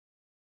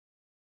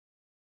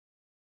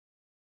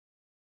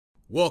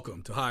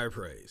Welcome to Higher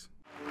Praise.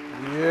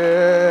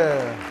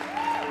 Yeah.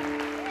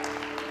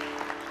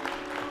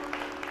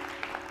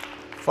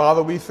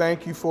 Father, we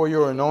thank you for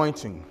your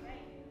anointing,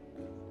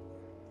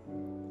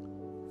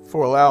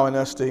 for allowing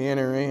us to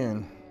enter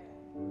in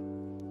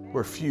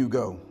where few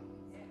go.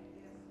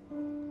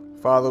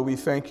 Father, we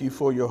thank you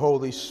for your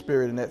Holy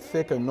Spirit and that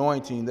thick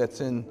anointing that's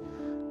in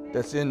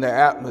the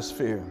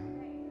atmosphere.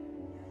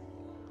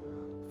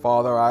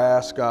 Father, I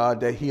ask God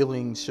that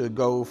healing should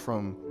go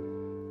from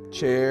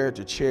chair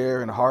to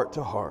chair and heart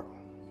to heart.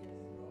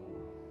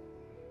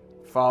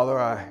 Father,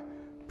 I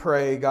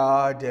pray,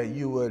 God, that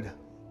you would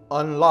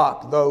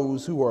unlock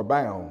those who are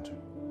bound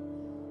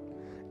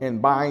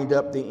and bind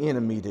up the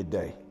enemy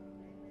today.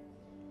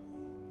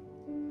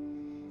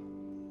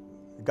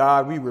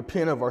 God, we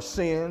repent of our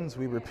sins.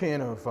 We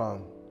repent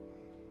of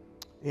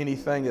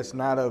anything that's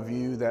not of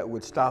you that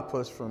would stop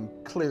us from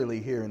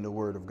clearly hearing the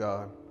word of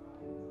God.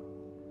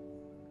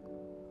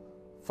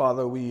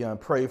 Father, we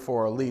pray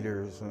for our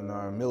leaders and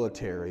our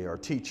military, our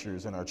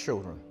teachers, and our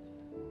children.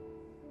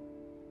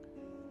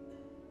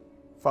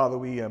 Father,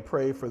 we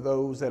pray for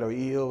those that are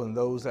ill and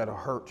those that are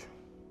hurt.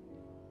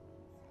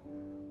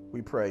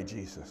 We pray,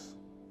 Jesus,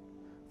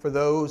 for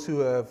those who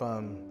have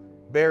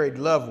buried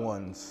loved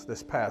ones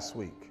this past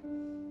week.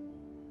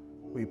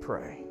 We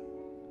pray.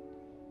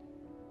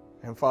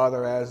 And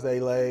Father, as they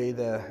lay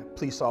the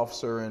police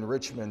officer in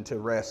Richmond to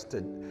rest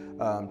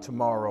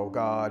tomorrow,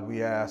 God,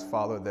 we ask,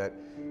 Father, that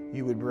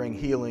you would bring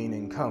healing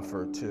and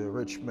comfort to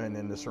Richmond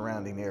and the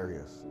surrounding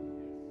areas.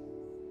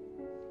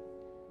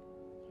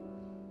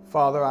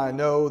 Father, I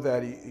know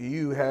that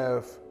you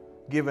have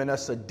given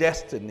us a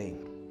destiny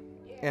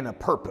and a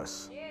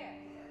purpose,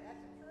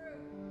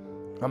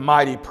 a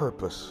mighty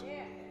purpose.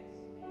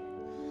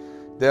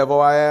 Devil,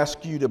 I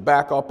ask you to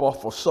back up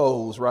off of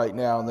souls right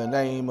now in the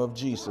name of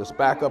Jesus.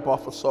 Back up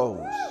off of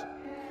souls.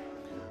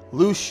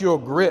 Loose your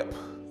grip.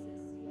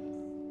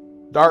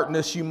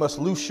 Darkness, you must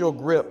loose your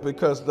grip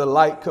because the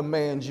light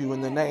commands you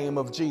in the name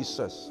of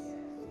Jesus.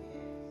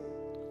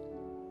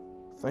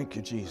 Thank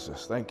you,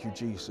 Jesus. Thank you,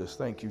 Jesus.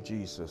 Thank you,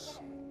 Jesus.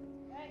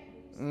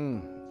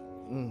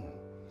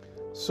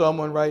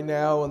 Someone right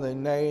now in the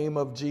name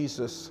of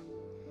Jesus.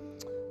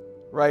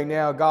 Right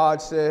now,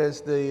 God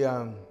says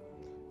the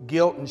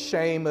guilt and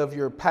shame of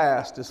your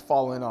past is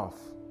falling off.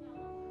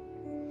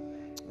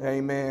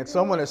 Amen.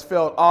 Someone has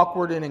felt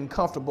awkward and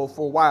uncomfortable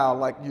for a while,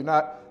 like you're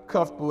not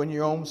comfortable in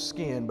your own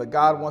skin, but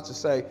God wants to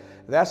say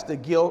that's the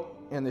guilt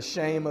and the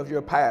shame of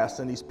your past,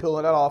 and he's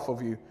peeling that off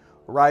of you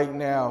right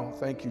now.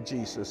 Thank you,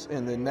 Jesus,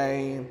 in the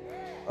name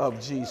of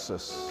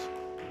Jesus.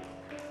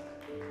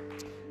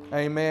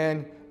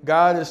 Amen.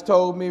 God has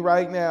told me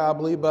right now, I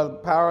believe by the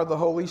power of the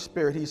Holy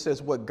Spirit, he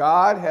says what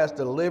God has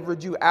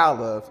delivered you out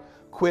of,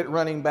 quit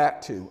running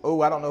back to.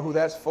 Oh, I don't know who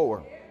that's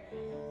for.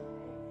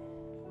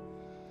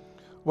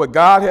 What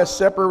God has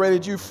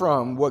separated you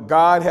from, what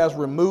God has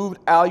removed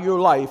out of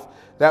your life,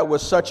 that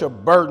was such a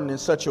burden and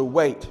such a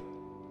weight.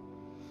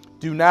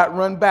 Do not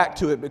run back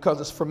to it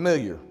because it's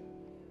familiar.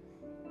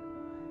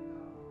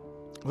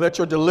 Let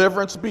your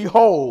deliverance be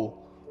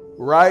whole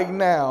right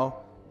now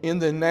in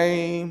the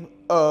name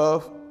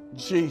of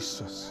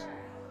Jesus.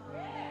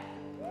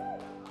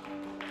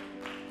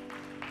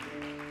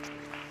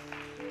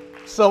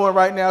 Someone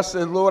right now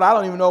says, Lord, I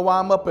don't even know why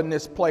I'm up in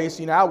this place.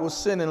 I was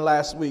sinning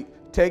last week.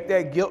 Take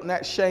that guilt and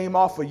that shame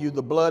off of you.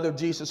 The blood of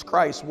Jesus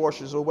Christ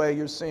washes away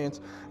your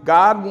sins.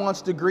 God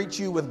wants to greet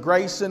you with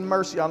grace and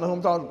mercy. I don't know who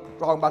I'm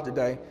talking about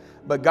today,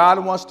 but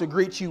God wants to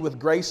greet you with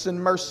grace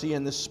and mercy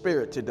in the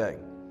Spirit today.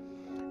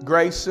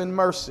 Grace and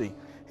mercy.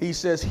 He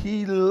says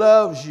he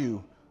loves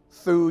you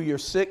through your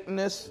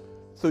sickness,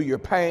 through your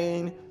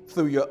pain,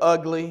 through your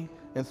ugly,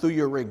 and through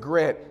your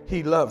regret.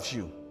 He loves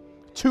you.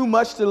 Too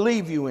much to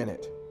leave you in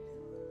it.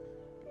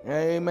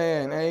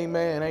 Amen,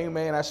 amen,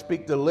 amen. I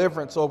speak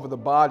deliverance over the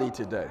body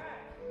today.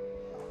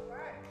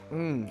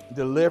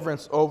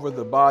 Deliverance over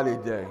the body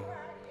today.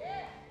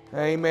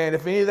 Amen.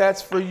 If any of that's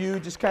for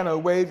you, just kind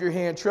of wave your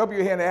hand, trouble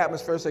your hand in the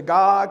atmosphere and say,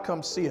 God,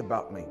 come see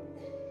about me.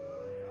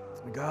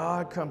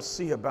 God, come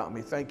see about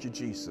me. Thank you,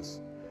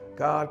 Jesus.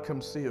 God,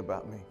 come see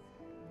about me.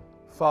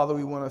 Father,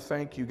 we want to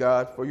thank you,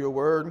 God, for your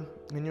word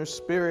and your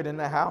spirit in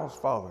the house,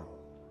 Father.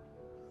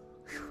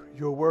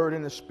 Your word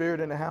and the spirit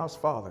in the house,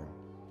 Father.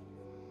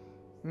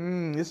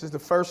 This is the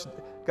first,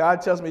 God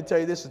tells me to tell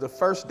you this is the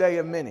first day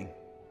of many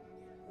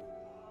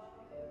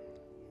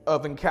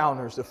of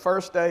encounters, the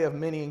first day of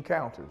many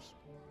encounters.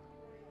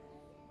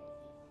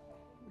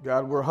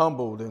 God, we're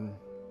humbled and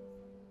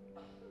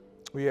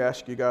we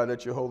ask you, God,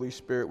 that your Holy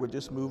Spirit would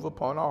just move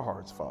upon our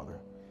hearts, Father.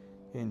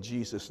 In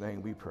Jesus'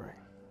 name we pray.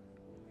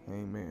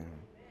 Amen.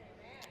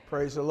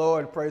 Praise the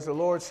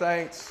Lord,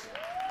 saints.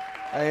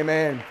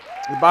 Amen.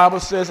 The Bible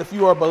says if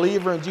you are a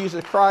believer in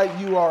Jesus Christ,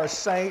 you are a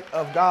saint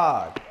of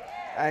God.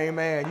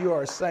 Amen. You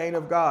are a saint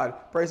of God.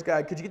 Praise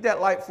God. Could you get that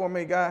light for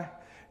me, guy?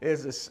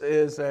 Is a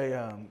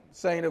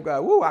saint of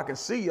God. Woo, I can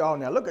see y'all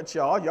now. Look at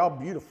y'all. Y'all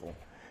beautiful.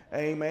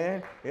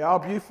 Amen. Y'all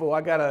beautiful. I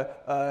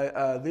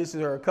got these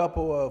are a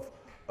couple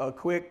of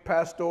quick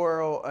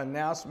pastoral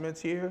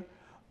announcements here.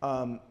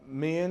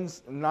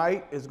 Men's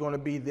night is going to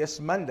be this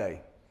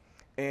Monday,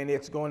 and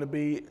it's going to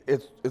be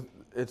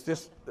it's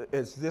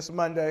this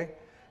Monday.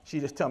 She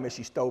just told me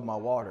she stole my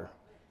water.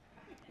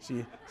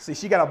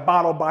 She got a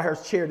bottle by her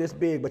chair this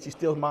big, but she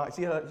steals my.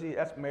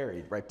 That's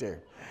married right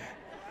there.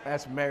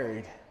 That's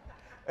married.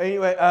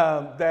 Anyway,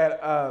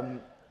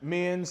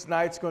 men's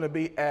night's going to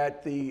be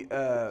at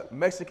the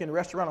Mexican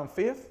restaurant on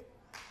 5th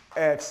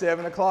at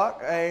 7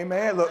 o'clock.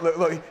 Amen.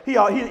 Look. He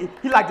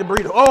like to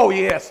breathe. Oh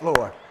yes,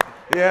 Lord.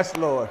 Yes,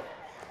 Lord.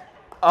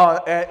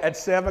 At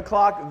 7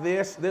 o'clock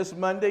this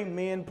Monday,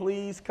 men,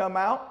 please come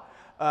out.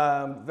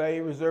 They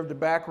reserved the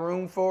back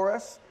room for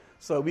us,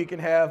 so we can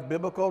have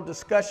biblical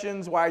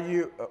discussions while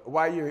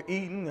you're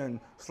eating and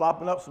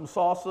slopping up some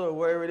salsa or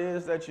whatever it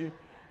is that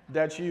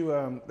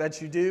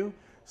you do.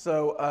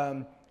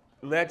 So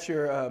let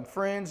your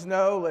friends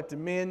know, let the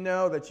men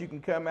know that you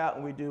can come out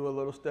and we do a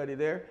little study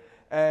there.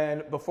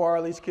 And before I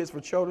release Kids for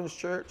Children's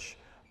Church,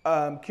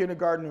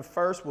 kindergarten and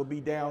first will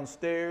be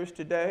downstairs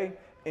today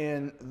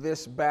in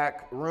this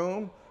back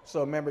room.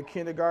 So remember,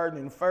 kindergarten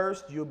and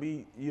first, you'll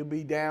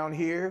be down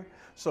here.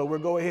 So we'll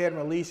go ahead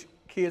and release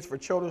Kids for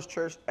Children's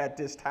Church at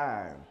this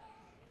time.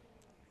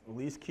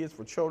 Release Kids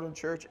for Children's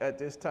Church at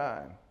this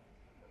time.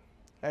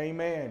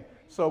 Amen.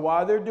 So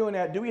while they're doing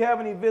that, do we have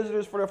any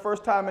visitors for the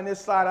first time in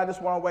this side? I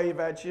just want to wave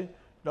at you.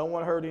 Don't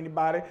want to hurt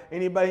anybody.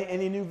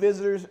 Any new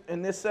visitors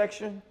in this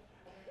section?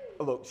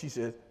 Oh, look, she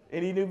says,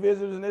 any new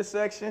visitors in this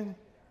section?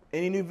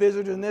 Any new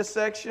visitors in this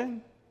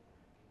section?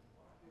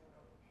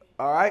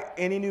 All right.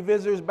 Any new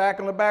visitors back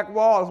on the back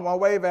wall? I just want to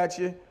wave at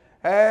you.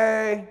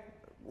 Hey,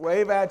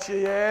 wave at you,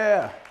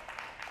 yeah.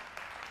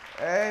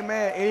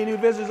 Amen. Any new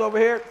visitors over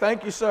here?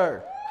 Thank you,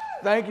 sir.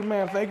 Thank you,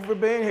 ma'am. Thank you for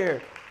being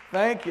here.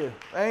 Thank you.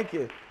 Thank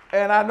you.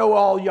 And I know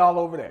all y'all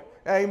over there.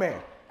 Amen.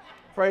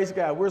 Praise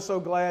God. We're so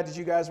glad that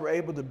you guys were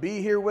able to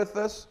be here with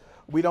us.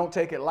 We don't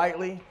take it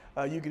lightly.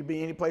 You could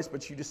be any place,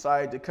 but you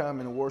decided to come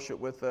and worship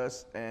with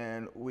us,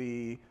 and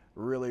we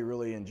really,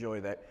 really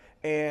enjoy that.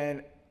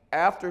 And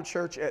after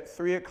church at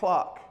 3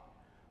 o'clock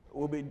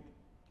will be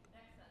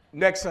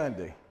next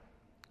Sunday.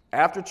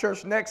 After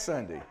church next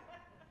Sunday.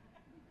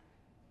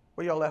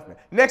 Where y'all left me?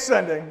 Next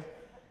Sunday,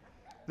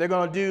 they're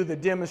going to do the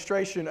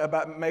demonstration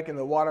about making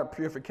the water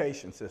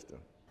purification system,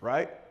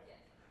 right?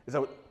 Is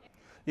that what?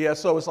 Yeah,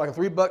 so it's like a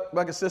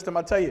 3-bucket system.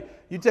 I tell you,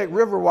 you take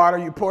river water,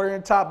 you pour it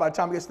in the top, by the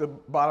time it gets to the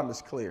bottom,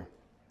 it's clear.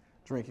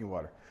 Drinking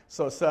water.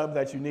 So it's something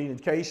that you need in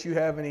case you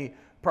have any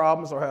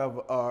problems or have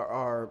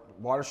our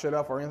water shut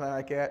off or anything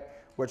like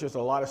that, which there's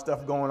a lot of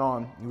stuff going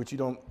on,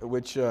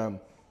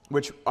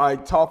 which I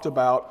talked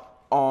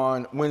about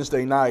on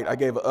Wednesday night. I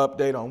gave an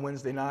update on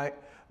Wednesday night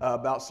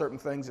about certain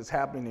things that's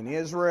happening in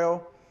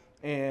Israel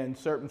and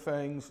certain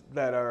things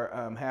that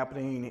are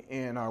happening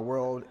in our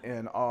world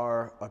and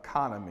our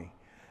economy.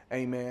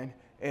 Amen.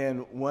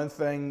 And one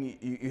thing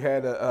you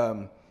had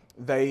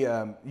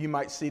you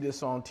might see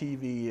this on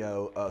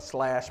TV,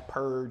 Slash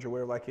Purge or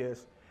whatever like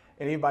this.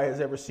 And anybody has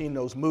ever seen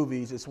those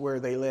movies, it's where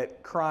they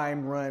let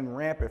crime run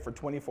rampant for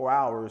 24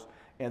 hours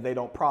and they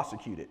don't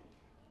prosecute it.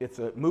 It's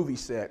a movie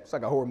set. It's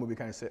like a horror movie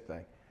kind of set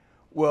thing.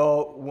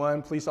 Well,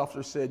 one police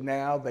officer said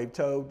now they've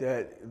told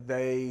that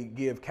they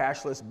give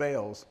cashless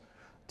bails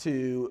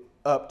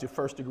up to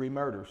first-degree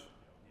murders,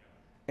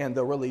 and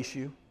they'll release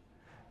you.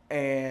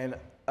 And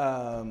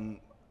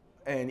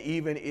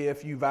even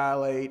if you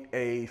violate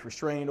a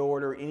restraining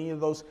order, any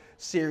of those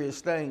serious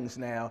things,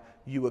 now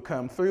you will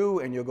come through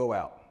and you'll go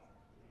out.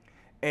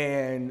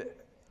 And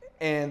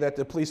that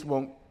the police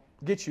won't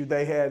get you.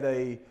 They had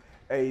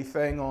a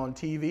thing on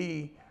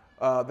TV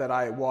that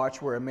I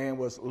watched where a man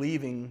was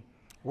leaving,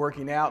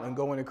 working out and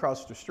going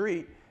across the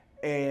street,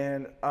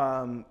 and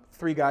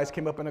 3 guys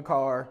came up in a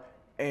car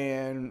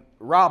and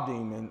robbed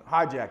him and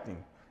hijacked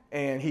him.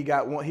 And he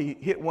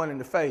hit one in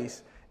the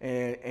face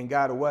and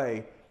got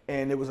away.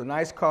 And it was a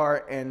nice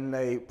car, and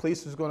the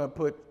police was going to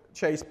put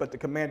chase, but the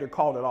commander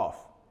called it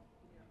off.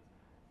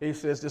 He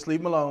says, just leave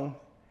him alone.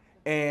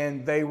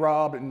 And they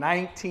robbed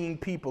 19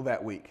 people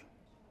that week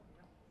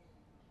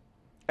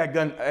at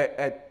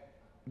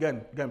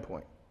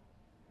gunpoint.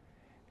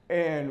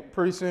 And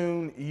pretty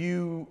soon,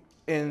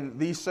 in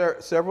these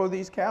several of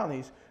these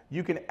counties,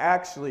 you can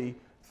actually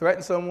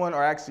threaten someone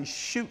or actually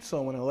shoot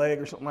someone in the leg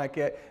or something like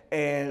that,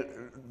 and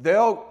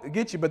they'll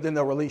get you, but then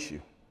they'll release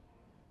you,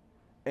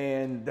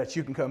 and that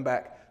you can come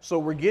back. So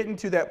we're getting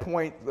to that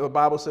point. The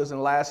Bible says in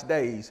the last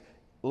days,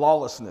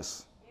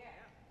 lawlessness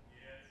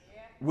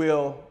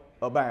will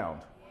abound.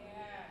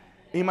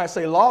 You might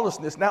say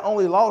lawlessness, not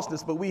only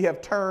lawlessness, but we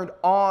have turned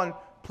on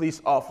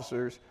police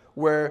officers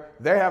where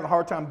they're having a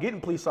hard time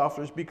getting police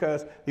officers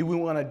because we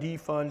want to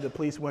defund the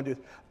police.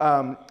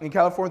 In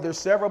California, there's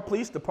several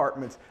police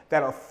departments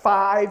that are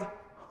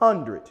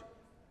 500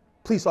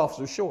 police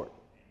officers short.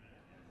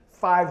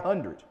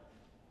 500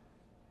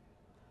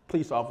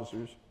 police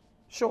officers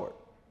short.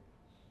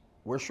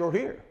 We're short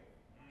here.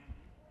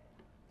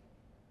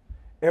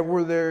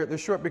 And they're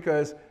short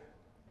because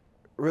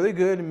really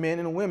good men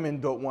and women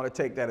don't want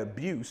to take that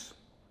abuse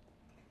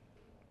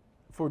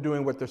for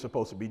doing what they're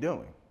supposed to be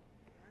doing.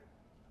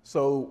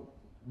 So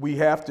we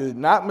have to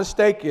not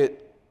mistake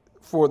it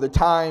for the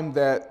time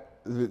that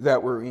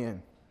we're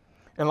in.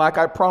 And like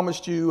I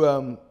promised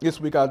you, this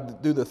week I'll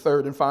do the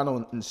third and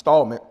final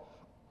installment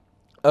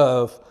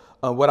of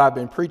what I've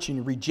been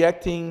preaching,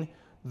 rejecting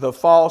the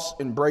false,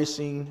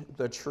 embracing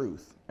the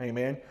truth.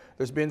 Amen.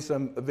 There's been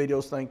some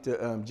videos, thanks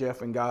to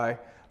Jeff and Guy,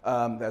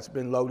 that's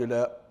been loaded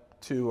up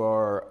to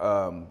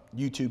our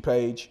YouTube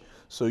page,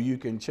 so you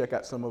can check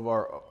out some of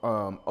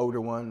our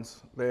older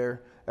ones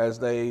there as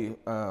they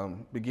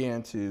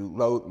begin to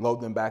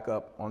load them back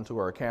up onto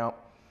our account.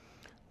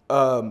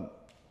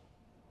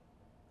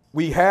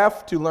 We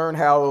have to learn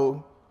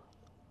how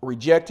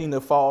rejecting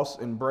the false,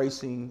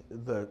 embracing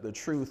the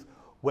truth,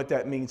 what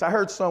that means. I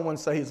heard someone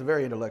say, he's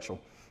very intellectual.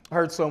 I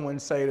heard someone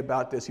say it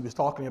about this. He was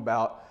talking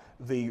about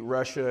the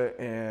Russia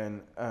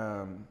and,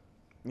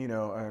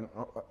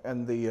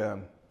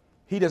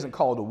 he doesn't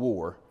call it a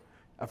war.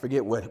 I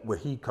forget what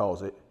he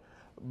calls it,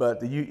 but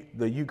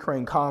the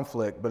Ukraine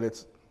conflict, but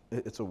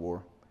it's a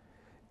war.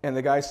 And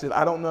the guy said,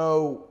 I don't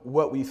know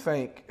what we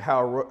think,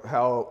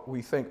 how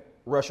we think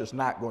Russia's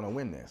not going to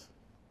win this.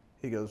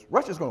 He goes,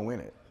 Russia's going to win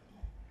it.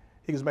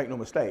 He goes, make no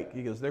mistake.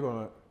 He goes, they're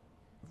going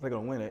to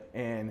win it.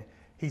 And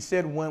he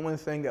said one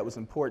thing that was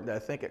important that I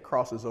think it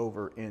crosses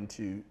over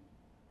into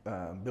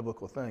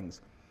biblical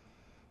things.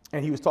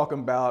 And he was talking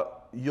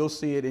about, you'll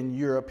see it in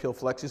Europe. He'll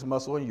flex his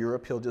muscle in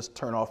Europe. He'll just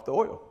turn off the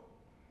oil.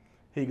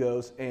 He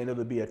goes, and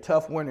it'll be a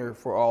tough winter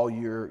for all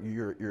your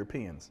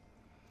Europeans.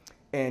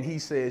 And he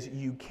says,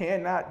 you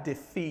cannot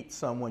defeat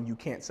someone you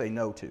can't say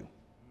no to.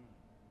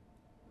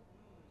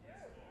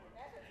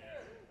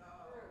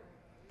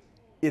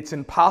 It's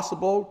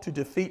impossible to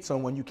defeat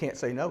someone you can't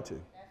say no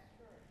to.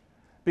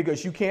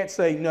 Because you can't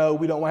say, no,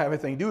 we don't want to have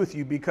anything to do with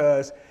you,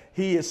 because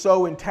he is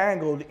so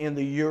entangled in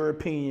the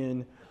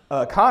European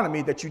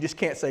economy that you just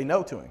can't say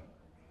no to him.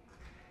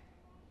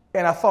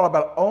 And I thought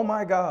about, oh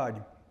my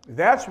God,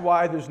 that's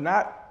why there's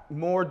not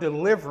more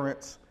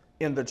deliverance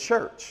in the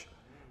church.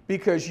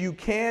 Because you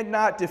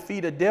cannot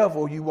defeat a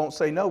devil you won't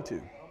say no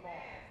to.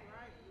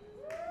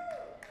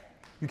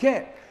 You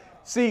can't.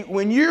 See,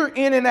 when you're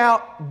in and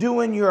out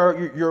doing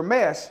your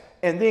mess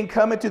and then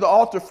coming to the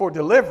altar for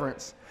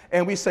deliverance,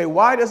 and we say,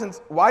 why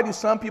do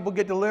some people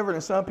get delivered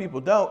and some people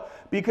don't?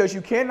 Because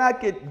you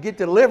cannot get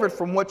delivered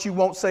from what you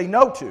won't say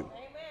no to.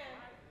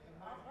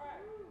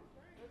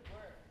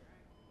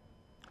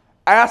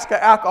 Ask an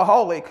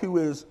alcoholic who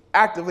is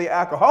actively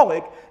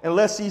alcoholic,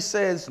 unless he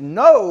says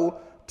no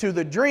to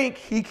the drink,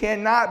 he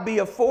cannot be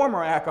a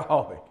former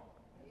alcoholic.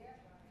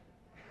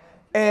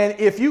 And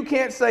if you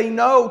can't say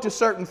no to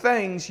certain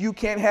things, you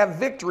can't have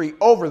victory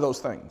over those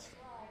things.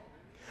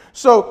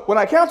 So when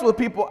I counsel with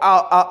people,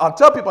 I'll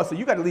tell people, I say,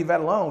 you got to leave that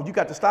alone. You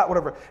got to stop,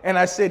 whatever. And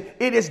I said,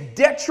 it is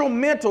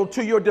detrimental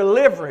to your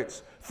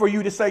deliverance for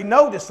you to say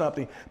no to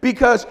something,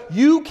 because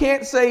you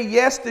can't say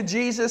yes to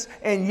Jesus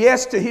and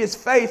yes to his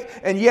faith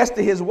and yes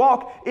to his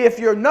walk if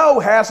your no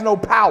has no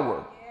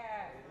power.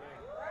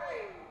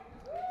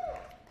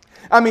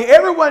 I mean,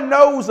 everyone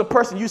knows a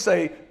person. You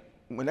say,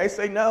 when they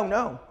say no,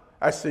 no.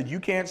 I said, you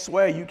can't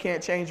sway. You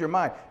can't change your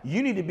mind.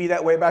 You need to be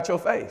that way about your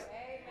faith.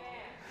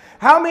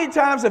 How many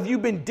times have you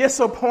been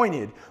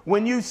disappointed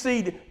when you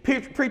see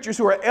preachers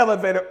who are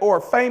elevated or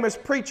famous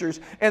preachers,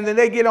 and then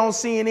they get on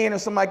CNN or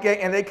something like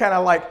that, and they kind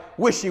of like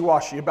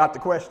wishy-washy about the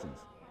questions?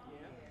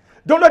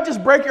 Don't that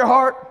just break your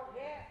heart?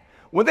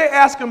 When they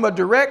ask them a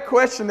direct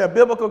question, a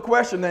biblical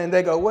question, and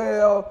they go,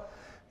 well,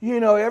 you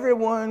know,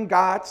 everyone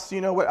got,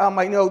 you know what? I'm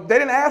like, no, they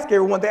didn't ask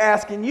everyone. They're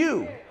asking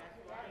you.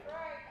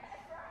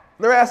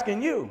 They're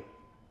asking you.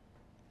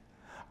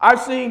 I've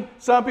seen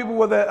some people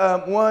with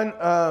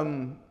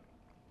one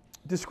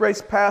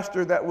disgraced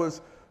pastor that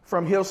was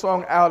from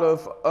Hillsong out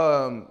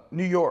of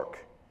New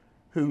York,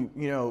 who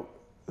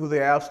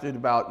they ousted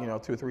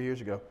about 2 or 3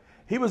 years ago.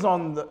 He was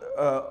on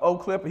the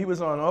old clip. He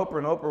was on Oprah,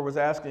 and Oprah was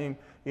asking,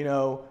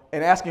 and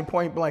asking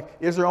point blank,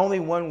 is there only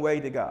one way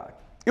to God?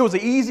 It was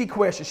an easy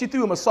question. She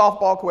threw him a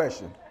softball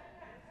question.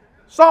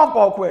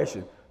 Softball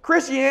question.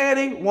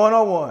 Christianity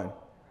 101.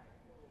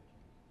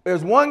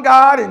 There's one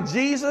God, and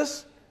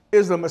Jesus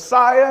is the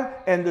Messiah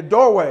and the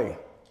doorway.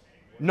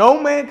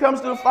 No man comes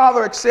to the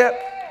Father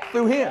except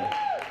through him.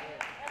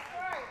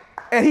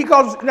 And he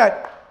calls,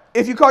 now,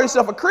 if you call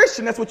yourself a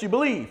Christian, that's what you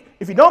believe.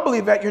 If you don't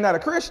believe that, you're not a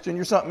Christian,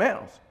 you're something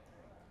else.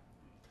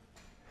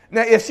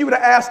 Now, if she would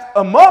have asked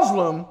a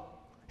Muslim,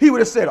 he would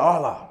have said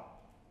Allah.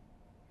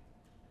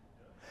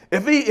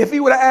 If he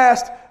would have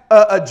asked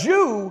a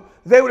Jew,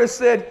 they would have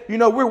said,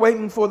 we're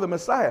waiting for the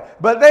Messiah.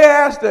 But they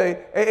asked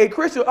a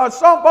Christian a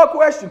softball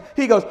question.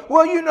 He goes,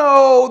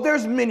 well,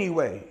 there's many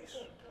ways.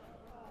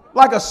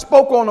 Like a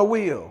spoke on a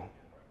wheel.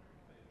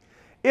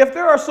 If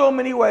there are so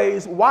many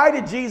ways, why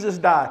did Jesus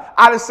die?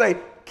 I'd say,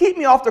 keep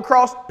me off the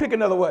cross, pick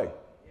another way.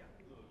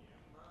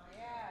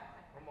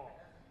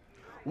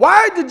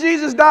 Why did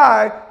Jesus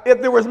die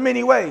if there was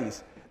many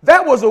ways?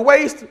 That was a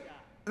waste.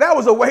 That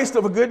was a waste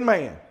of a good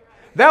man.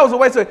 That was a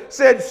waste of,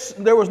 said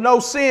there was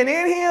no sin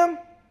in him.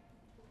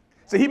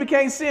 So he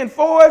became sin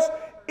for us.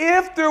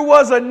 If there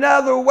was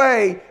another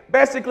way,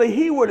 basically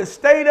he would have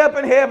stayed up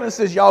in heaven and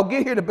says, y'all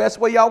get here the best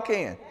way y'all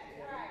can.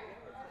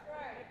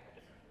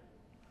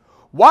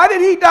 Why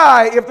did he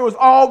die if there was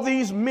all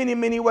these many,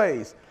 many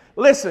ways?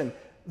 Listen,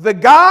 the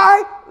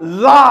guy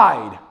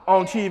lied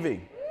on TV.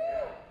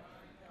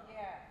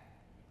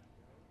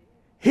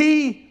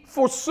 He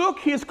forsook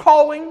his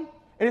calling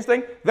and his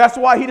thing. That's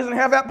why he doesn't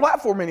have that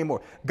platform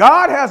anymore.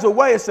 God has a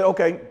way to say,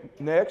 okay,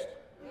 next.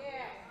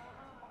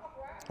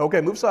 Okay,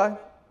 move aside.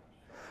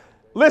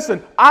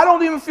 Listen, I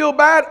don't even feel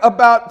bad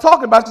about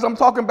talking about it because I'm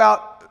talking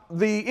about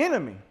the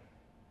enemy.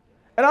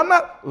 And I'm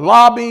not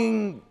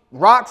lobbying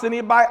rocks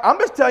anybody. I'm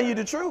just telling you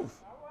the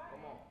truth.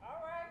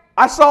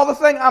 I saw the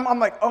thing. I'm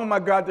like, oh my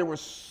God, there was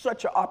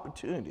such an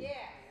opportunity.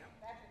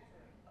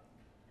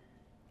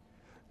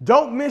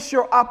 Don't miss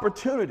your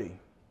opportunity.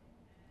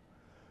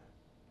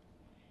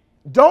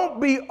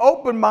 Don't be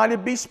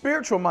open-minded, be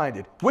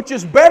spiritual-minded, which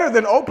is better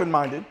than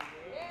open-minded.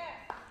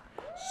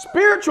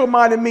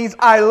 Spiritual-minded means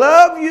I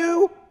love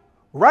you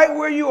right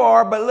where you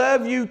are, but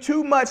love you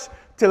too much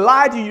to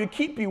lie to you to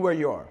keep you where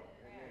you are.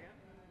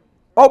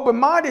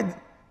 Open-minded,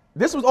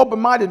 this is what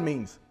open-minded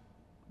means.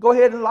 Go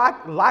ahead and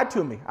lie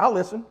to me. I'll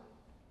listen.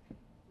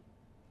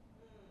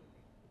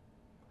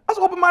 That's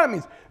what open-minded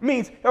means. It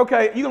means,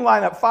 okay, you can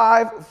line up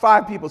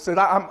five people. Says,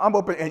 I'm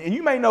open, and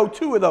you may know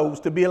 2 of those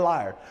to be a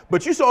liar.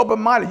 But you're so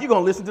open-minded, you're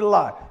going to listen to the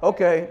lie.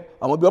 Okay,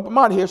 I'm going to be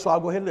open-minded here, so I'll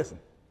go ahead and listen.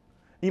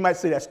 You might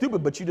say that's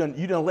stupid, but you done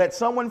let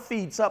someone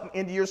feed something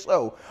into your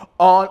soul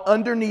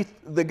underneath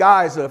the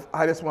guise of,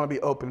 I just want to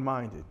be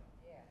open-minded.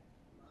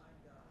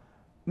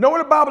 Know what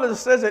the Bible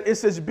says? It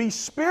says be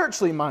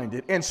spiritually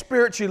minded and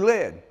spiritually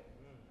led.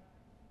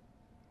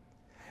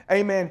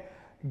 Amen.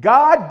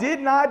 God did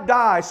not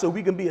die so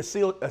we can be a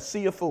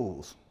sea of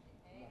fools.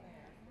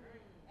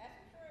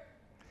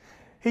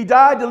 He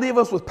died to leave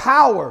us with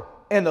power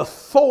and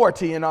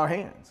authority in our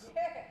hands.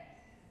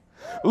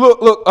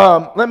 Look,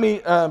 let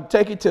me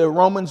take you to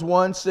Romans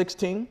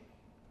 1:16.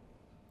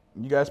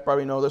 You guys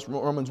probably know this,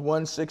 Romans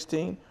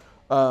 1:16.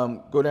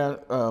 Go down,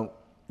 we're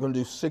going to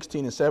do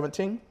 16 and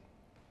 17.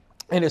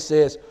 And it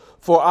says,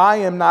 for I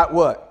am not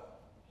what?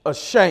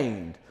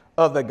 Ashamed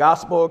of the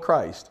gospel of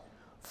Christ.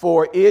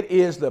 For it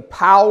is the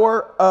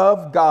power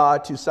of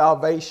God to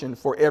salvation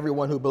for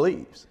everyone who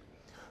believes.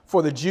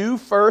 For the Jew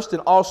first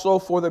and also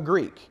for the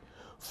Greek.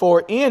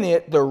 For in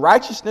it the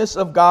righteousness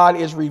of God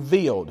is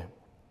revealed.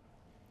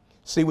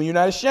 See, when you're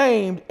not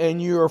ashamed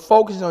and you're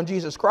focusing on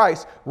Jesus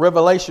Christ,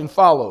 revelation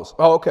follows.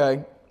 Oh,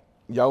 okay,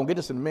 y'all gonna get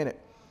this in a minute.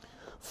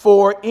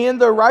 For in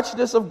the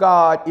righteousness of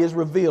God is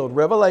revealed.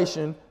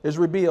 Revelation is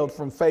revealed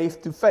from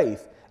faith to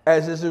faith.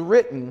 As is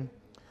written,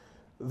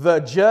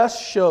 the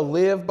just shall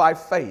live by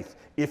faith.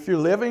 If you're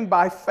living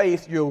by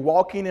faith, you're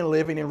walking and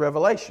living in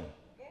revelation.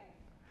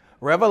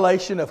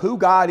 Revelation of who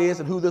God is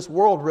and who this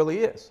world really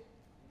is.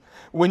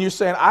 When you're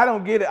saying, I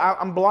don't get it,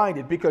 I'm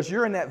blinded, because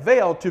you're in that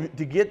veil. To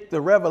get the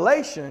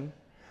revelation,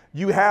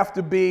 you have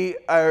to be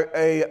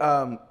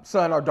a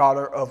son or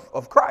daughter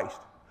of Christ.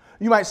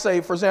 You might say,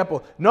 for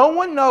example, no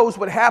one knows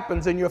what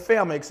happens in your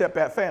family except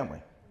that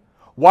family.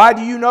 Why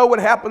do you know what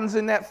happens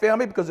in that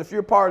family? Because if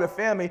you're part of the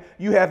family,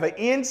 you have an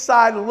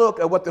inside look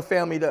at what the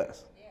family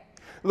does.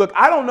 Look,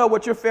 I don't know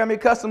what your family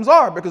customs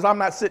are because I'm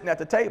not sitting at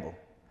the table.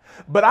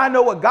 But I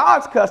know what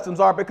God's customs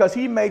are because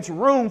he makes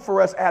room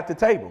for us at the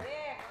table.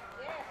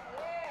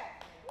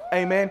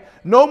 Amen.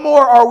 No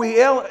more are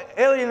we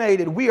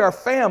alienated. We are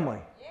family.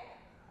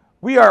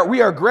 We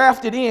are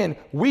grafted in.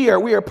 We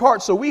are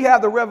part. So we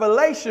have the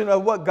revelation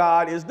of what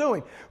God is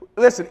doing.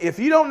 Listen, if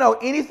you don't know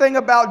anything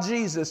about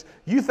Jesus,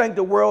 you think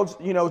the world's,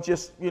 you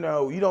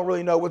don't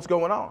really know what's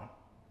going on.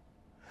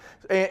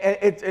 And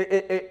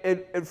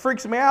it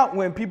freaks me out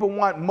when people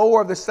want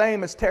more of the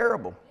same. It's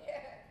terrible.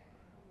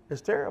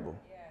 It's terrible.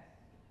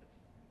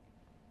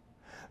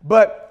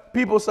 But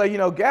people say,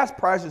 gas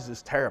prices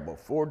is terrible.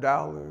 $4,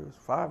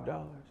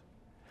 $5.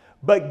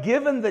 But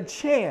given the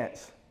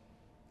chance,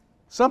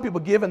 some people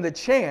given the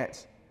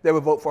chance, they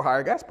would vote for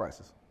higher gas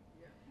prices.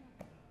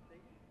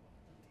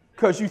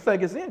 Because you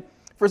think it's in.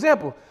 For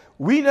example,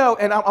 we know,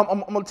 and I'm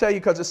going to tell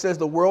you because it says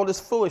the world is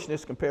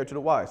foolishness compared to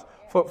the wise.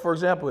 For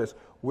example,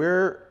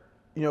 we're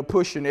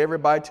pushing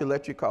everybody to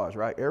electric cars,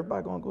 right?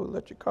 Everybody going to go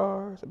electric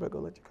cars. Everybody go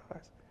electric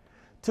cars.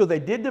 Till they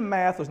did the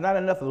math, there's not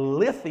enough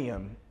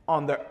lithium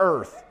on the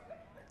earth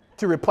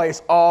to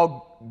replace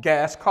all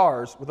gas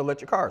cars with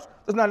electric cars.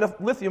 There's not enough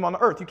lithium on the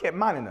earth. You can't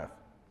mine enough.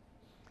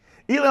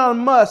 Elon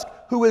Musk,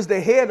 who is the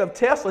head of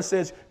Tesla,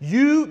 says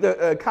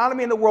the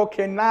economy in the world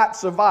cannot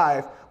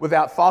survive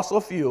without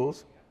fossil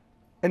fuels.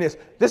 And this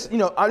ain't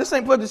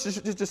political. This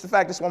is just the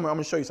fact. This one, I'm going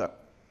to show you something.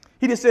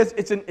 He just says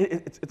it's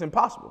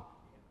impossible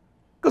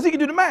because he can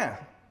do the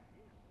math.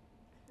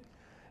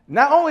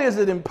 Not only is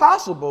it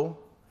impossible,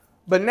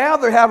 but now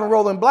they're having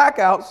rolling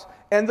blackouts,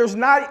 and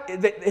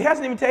it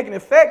hasn't even taken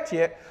effect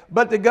yet.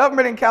 But the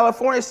government in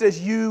California says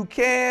you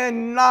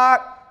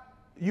cannot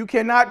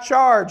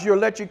charge your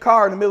electric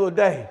car in the middle of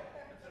the day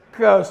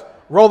because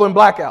rolling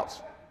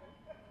blackouts.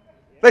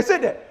 They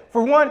said that.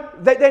 For one,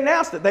 they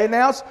announced it. They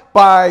announced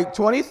by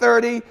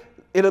 2030,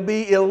 it'll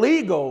be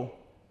illegal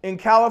in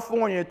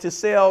California to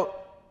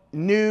sell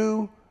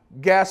new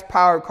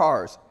gas-powered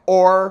cars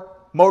or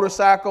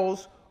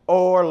motorcycles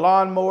or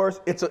lawnmowers.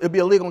 It'll be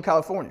illegal in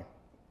California.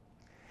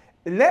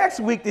 The next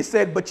week they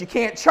said, but you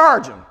can't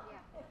charge them.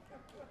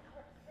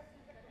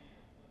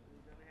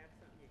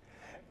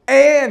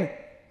 And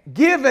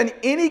given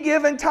any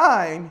given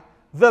time,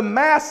 the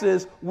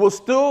masses will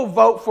still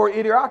vote for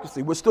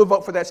idiocracy, will still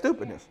vote for that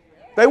stupidness.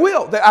 They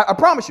will. I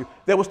promise you,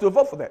 they will still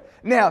vote for that.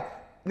 Now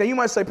you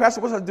might say,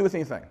 Pastor, what's that to do with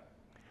anything?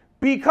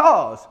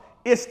 Because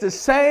it's the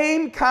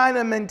same kind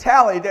of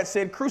mentality that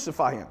said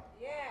crucify him.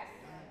 Yes,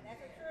 that's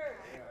true.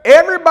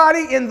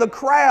 Everybody in the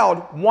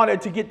crowd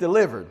wanted to get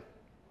delivered.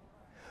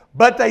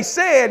 But they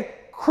said,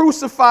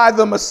 crucify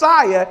the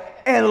Messiah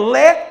and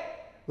let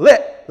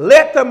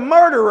the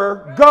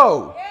murderer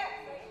go. Yes,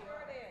 they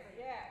sure did.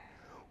 Yes.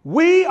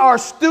 We are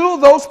still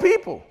those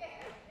people.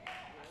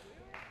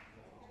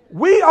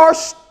 We are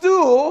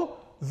still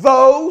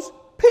those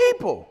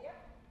people.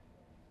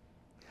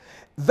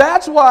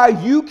 That's why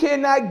you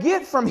cannot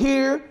get from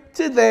here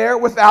to there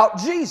without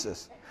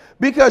Jesus.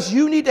 Because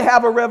you need to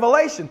have a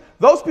revelation.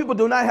 Those people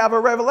do not have a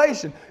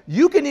revelation.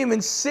 You can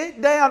even sit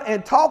down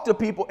and talk to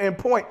people and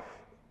point,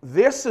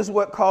 this is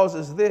what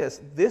causes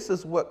this. This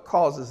is what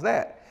causes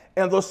that.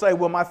 And they'll say,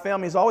 well, my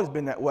family's always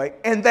been that way.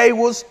 And they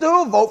will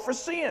still vote for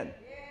sin.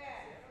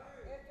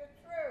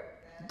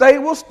 They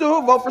will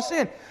still vote for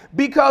sin.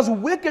 Because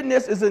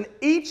wickedness is in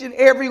each and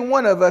every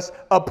one of us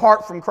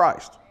apart from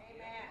Christ.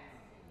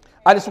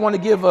 I just want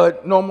to give a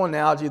normal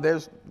analogy.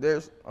 There's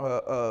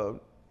a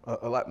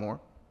lot more.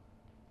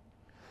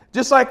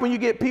 Just like when you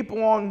get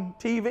people on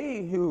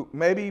TV who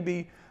maybe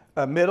be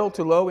middle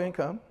to low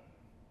income,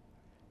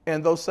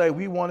 and they'll say,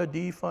 we want to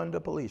defund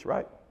the police,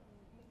 right?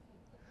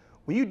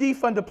 When you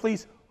defund the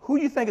police, who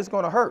do you think is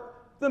going to hurt?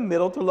 The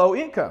middle to low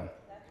income.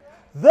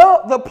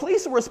 The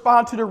police will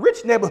respond to the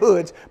rich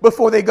neighborhoods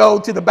before they go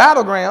to the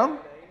battleground.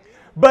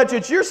 But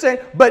what you're saying,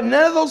 but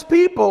none of those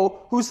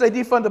people who say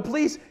defund the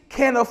police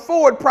can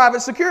afford private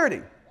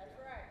security.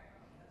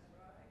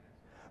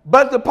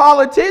 But the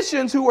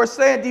politicians who are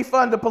saying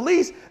defund the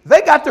police,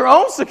 they got their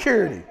own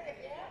security.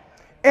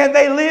 And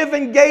they live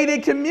in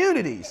gated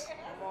communities.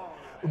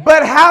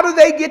 But how do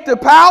they get the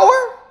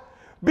power?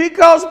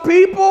 Because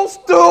people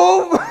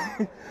still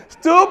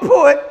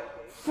put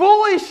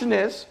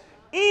foolishness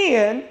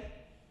in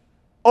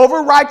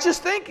over righteous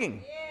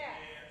thinking.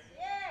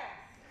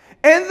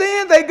 And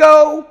then they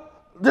go,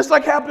 just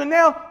like happening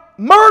now,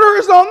 murder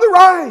is on the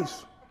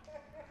rise.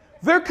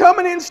 They're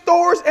coming in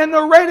stores and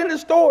they're raiding the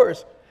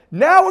stores.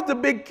 Now what the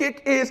big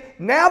kick is,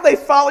 now they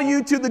follow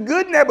you to the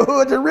good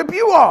neighborhood to rip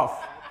you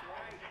off.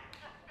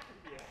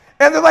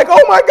 And they're like,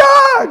 oh my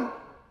God.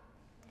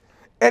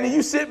 And then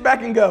you sit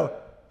back and go,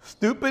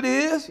 stupid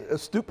is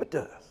as stupid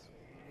does.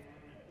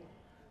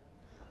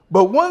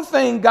 But one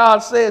thing God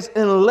says,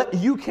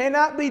 you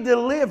cannot be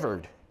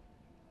delivered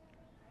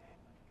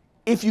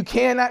if you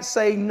cannot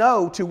say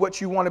no to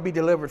what you want to be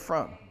delivered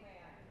from.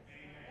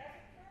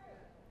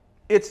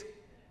 It's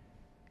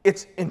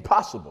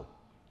impossible.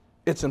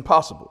 It's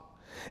impossible.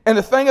 And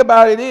the thing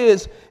about it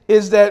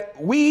is that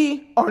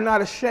we are not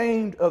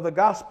ashamed of the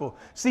gospel.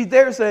 See,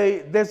 there's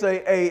a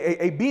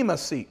bema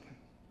seat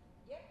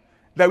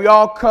that we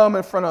all come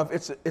in front of.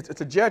 It's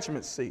a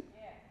judgment seat.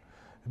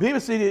 Bema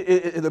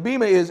seat, the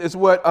bema is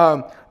what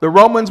the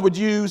Romans would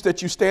use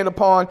that you stand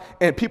upon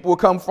and people will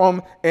come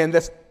from, and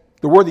that's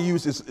the word they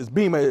use is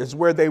bema, is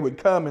where they would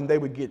come and they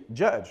would get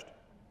judged.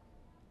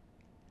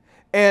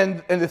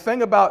 And the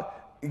thing about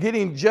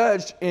getting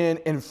judged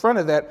in front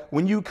of that,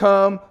 when you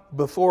come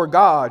before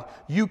God,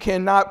 you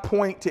cannot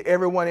point to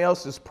everyone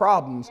else's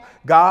problems.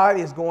 God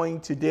is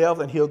going to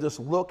delve and he'll just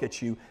look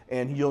at you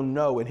and you'll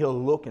know and he'll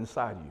look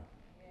inside you.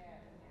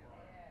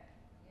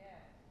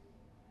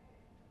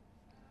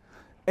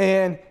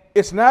 And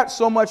it's not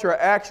so much our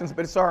actions,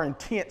 but it's our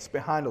intents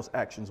behind those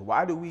actions.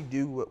 Why do we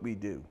do what we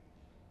do?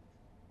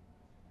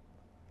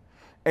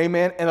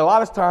 Amen. And a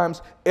lot of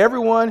times,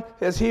 everyone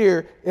that's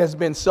here has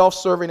been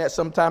self-serving at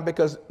some time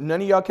because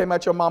none of y'all came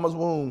out your mama's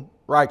womb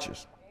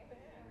righteous.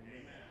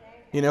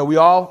 You know, we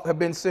all have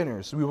been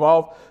sinners. We've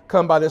all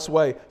come by this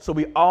way. So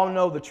we all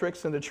know the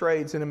tricks and the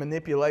trades and the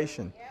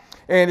manipulation.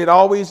 And it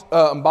always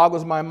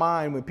boggles my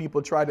mind when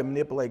people try to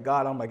manipulate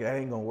God. I'm like, that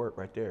ain't going to work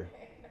right there.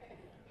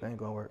 That ain't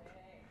going to work.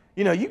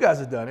 You know, you guys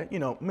have done it. You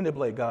know,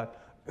 manipulate God.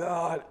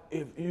 God,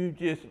 if you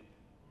just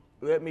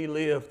let me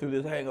live through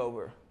this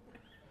hangover.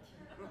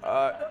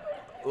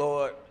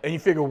 Lord, and you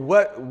figure,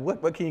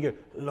 what can you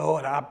get?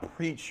 Lord, I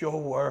preach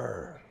your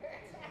word.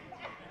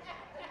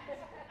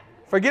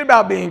 Forget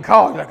about being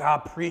called. You're like, I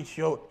preach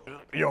your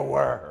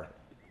word.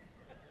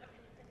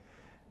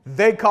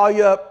 They call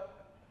you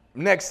up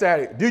next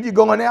Saturday. Dude, you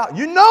going out?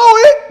 You know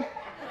it.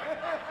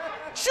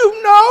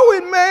 You know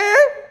it, man.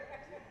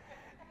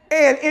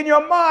 And in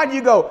your mind,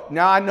 you go,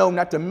 now I know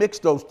not to mix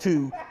those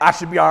two. I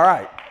should be all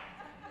right.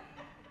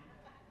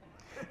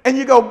 And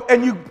you go,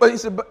 but he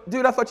said,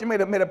 dude, I thought you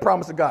made a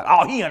promise to God.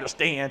 Oh, he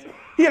understands.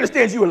 He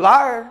understands you a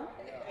liar.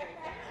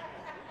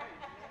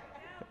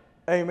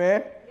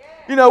 Amen.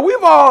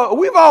 we've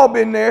all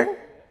been there.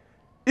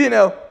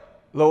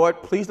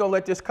 Lord, please don't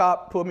let this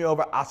cop pull me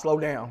over. I'll slow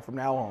down from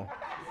now on.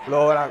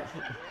 Lord, I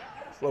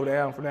slow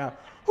down from now.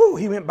 Whew,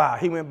 he went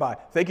by.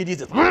 Thank you,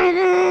 Jesus.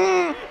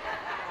 Y'all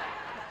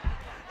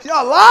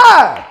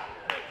lie.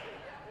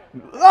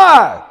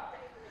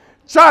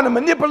 Trying to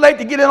manipulate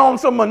to get in on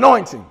some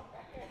anointing.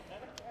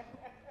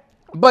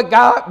 But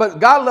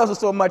God loves us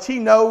so much. He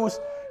knows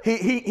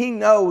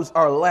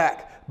our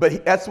lack.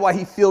 But that's why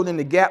he filled in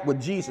the gap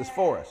with Jesus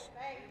for us.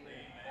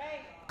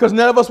 Because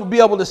none of us would be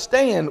able to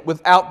stand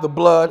without the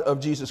blood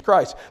of Jesus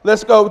Christ.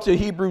 Let's go to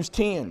Hebrews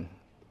 10.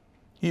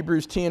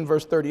 Hebrews 10,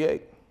 verse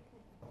 38.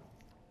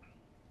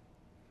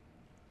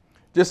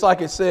 Just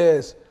like it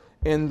says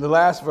in the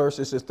last verse,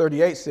 it says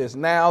 38 says,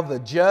 now the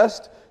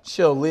just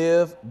shall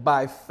live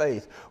by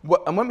faith.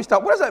 And let me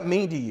stop. What does that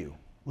mean to you,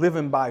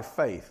 living by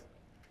faith?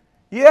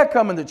 Yeah,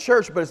 coming to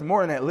church, but it's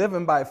more than that,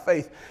 living by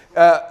faith.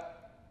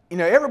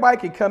 Everybody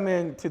can come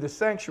into the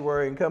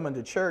sanctuary and come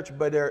into church,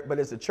 but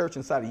it's a church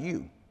inside of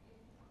you.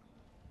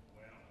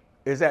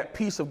 Is that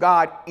peace of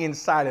God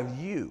inside of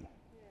you?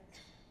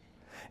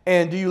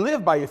 And do you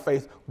live by your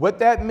faith? What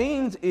that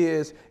means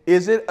is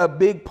it a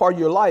big part of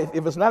your life?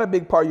 If it's not a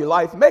big part of your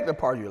life, make it a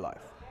part of your life.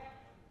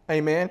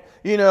 Amen.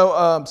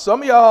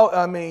 Some of y'all,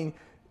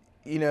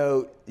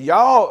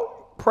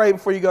 y'all pray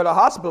before you go to the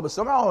hospital, but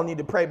some of y'all need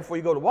to pray before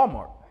you go to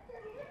Walmart.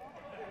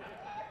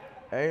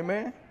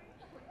 Amen.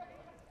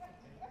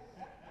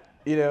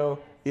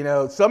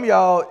 Some of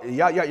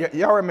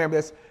y'all remember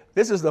this.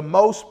 This is the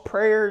most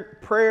prayer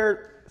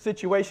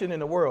situation in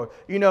the world.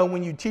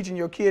 When you're teaching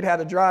your kid how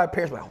to drive,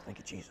 parents are like, oh, thank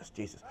you, Jesus.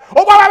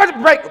 Oh,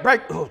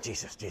 break. Oh,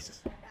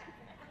 Jesus.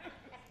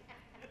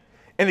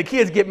 And the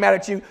kids get mad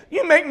at you.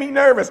 You make me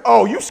nervous.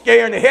 Oh, you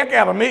scaring the heck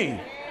out of me.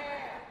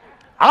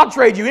 I'll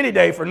trade you any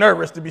day for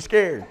nervous to be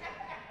scared.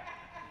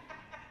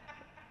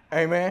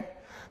 Amen.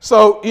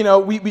 So,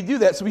 we do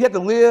that. So we have to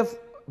live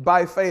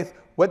by faith.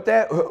 What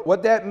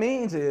that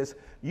means is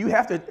you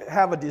have to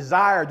have a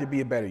desire to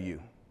be a better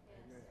you.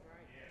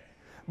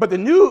 But the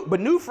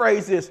new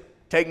phrase is,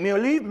 take me or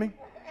leave me.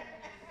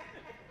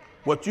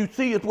 What you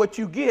see is what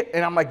you get.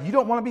 And I'm like, you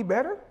don't want to be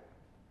better?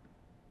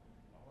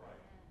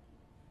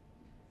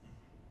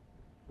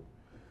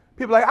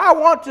 People are like, I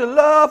want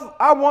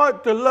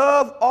to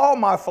love all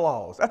my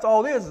flaws. That's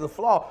all it is a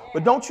flaw.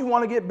 But don't you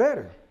want to get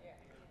better?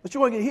 But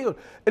you want to get healed.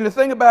 And the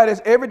thing about it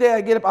is, every day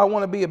I get up, I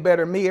want to be a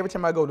better me. Every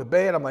time I go to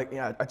bed, I'm like,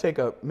 I take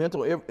a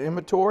mental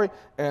inventory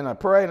and I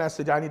pray and I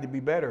say, I need to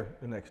be better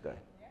the next day.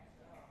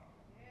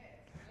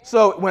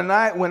 So when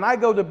I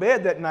go to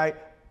bed that night,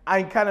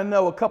 I kind of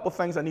know a couple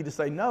things I need to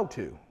say no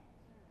to.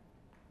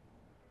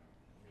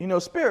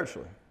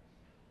 Spiritually.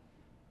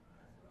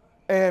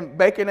 And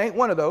bacon ain't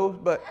one of those,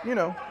 but,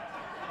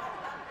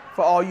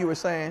 for all you were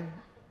saying,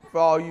 for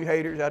all you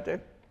haters out there.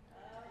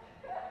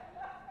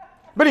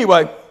 But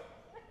anyway,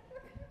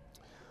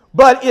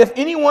 but if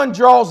anyone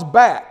draws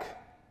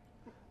back,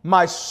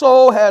 my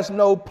soul has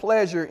no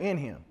pleasure in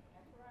him.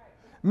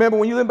 Remember,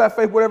 when you live by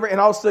faith, whatever, and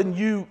all of a sudden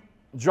you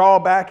draw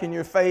back in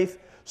your faith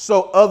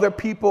so other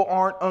people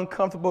aren't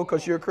uncomfortable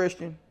because you're a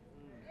Christian?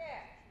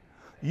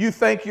 You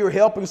think you're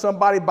helping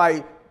somebody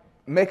by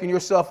making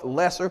yourself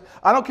lesser?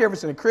 I don't care if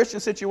it's in a Christian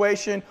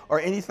situation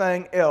or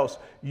anything else.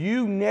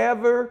 You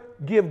never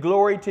give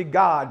glory to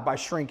God by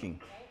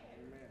shrinking.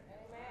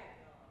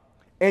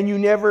 And you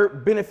never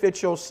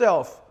benefit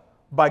yourself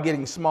by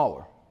getting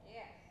smaller.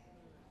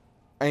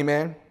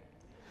 Amen.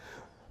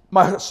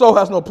 My soul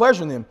has no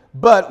pleasure in them,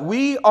 but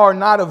we are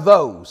not of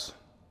those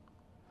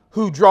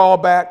who draw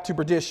back to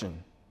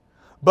perdition,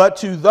 but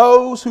to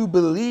those who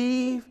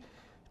believe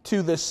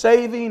to the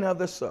saving of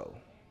the soul.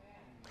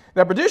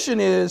 Now, perdition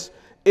it's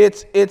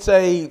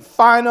a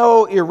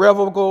final,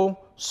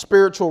 irrevocable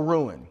spiritual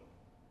ruin.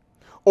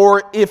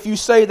 Or if you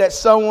say that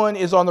someone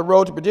is on the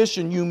road to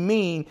perdition, you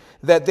mean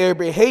that their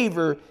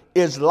behavior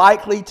is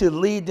likely to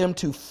lead them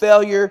to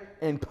failure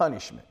and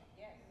punishment.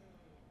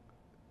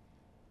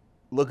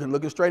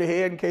 Looking straight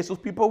ahead in case those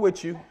people are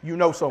with you, you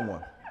know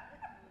someone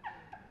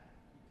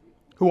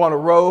who on a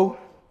road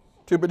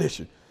to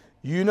perdition.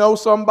 You know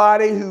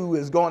somebody who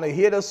is going to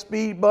hit a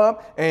speed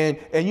bump and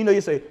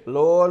you say,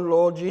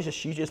 Lord Jesus,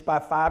 she's just by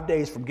 5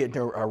 days from getting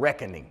to a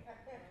reckoning.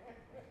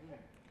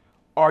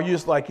 Or you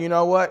just like, you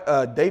know what?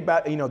 They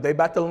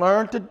about to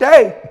learn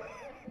today.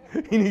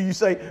 You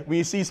say, when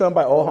you see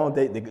somebody,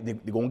 they're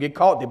going to get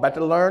caught. They're about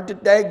to learn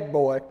today,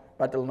 boy.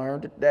 About to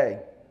learn today.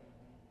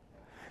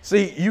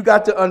 See, you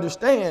got to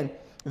understand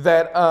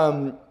that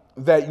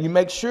that you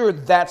make sure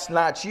that's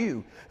not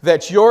you.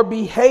 That your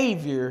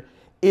behavior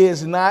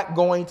is not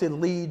going to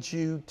lead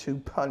you to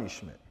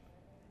punishment.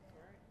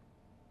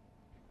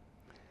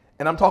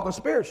 And I'm talking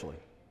spiritually.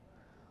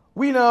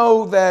 We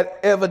know that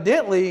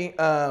evidently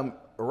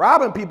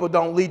robbing people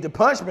don't lead to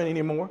punishment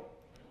anymore.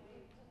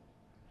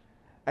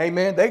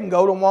 Amen. They can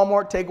go to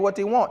Walmart, take what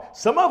they want.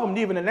 Some of them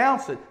even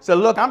announce it. Say,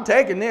 look, I'm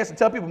taking this, and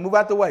tell people move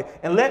out the way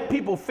and let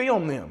people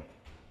film them.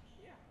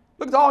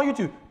 Look at all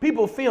YouTube.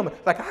 People filming.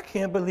 Like, I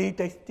can't believe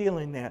they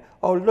stealing that.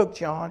 Oh, look,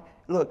 John.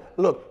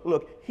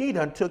 Look. He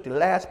done took the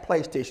last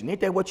PlayStation.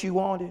 Ain't that what you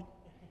wanted?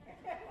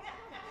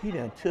 He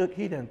done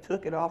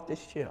took it off the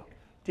shelf.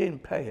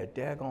 Didn't pay a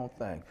daggone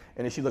thing.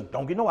 And then she looked,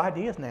 don't get no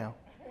ideas now.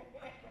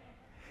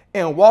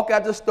 And walk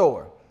out the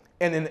store.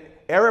 And then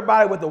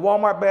everybody with the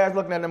Walmart bags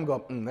looking at them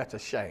go, that's a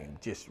shame.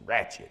 Just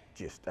ratchet.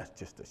 That's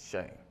just a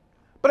shame.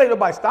 But ain't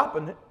nobody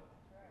stopping it.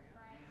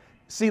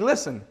 See,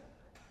 listen.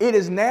 It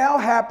is now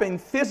happening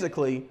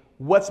physically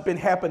what's been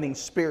happening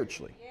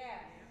spiritually.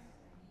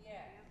 Yeah.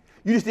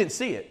 You just didn't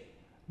see it.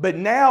 But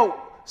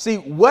now, see,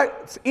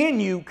 what's in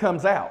you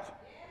comes out.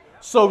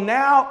 So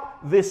now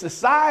the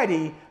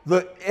society,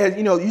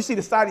 you see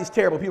the society is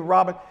terrible. People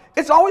robbing.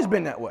 It's always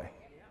been that way,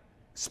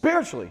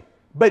 spiritually.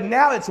 But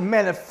now it's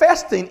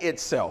manifesting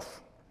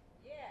itself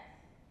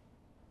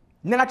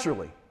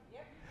naturally.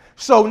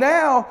 So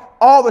now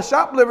all the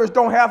shoplifters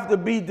don't have to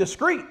be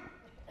discreet.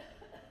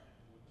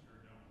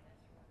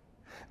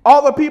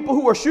 All the people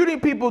who are shooting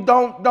people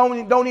don't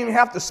even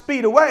have to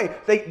speed away.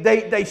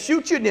 They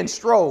shoot you and then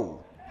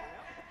stroll.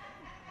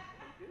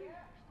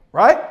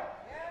 Right?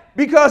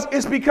 Because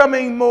it's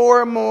becoming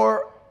more and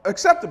more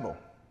acceptable.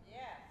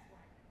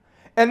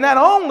 And not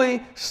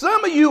only,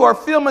 some of you are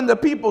filming the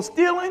people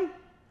stealing,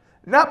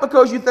 not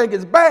because you think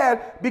it's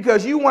bad,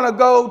 because you want to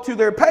go to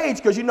their page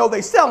because you know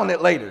they're selling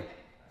it later.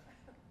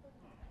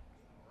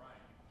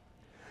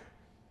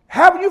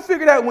 Haven't you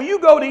figured out when you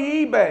go to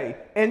eBay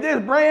and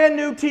there's brand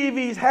new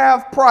TVs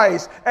half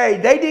price, hey,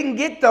 they didn't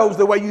get those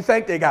the way you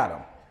think they got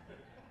them.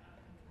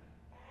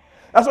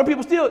 That's what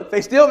people steal. They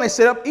steal and they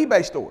set up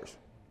eBay stores.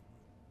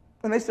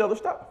 And they sell their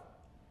stuff.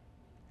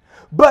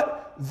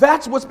 But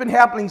that's what's been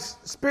happening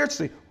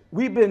spiritually.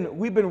 We've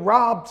been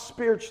robbed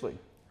spiritually.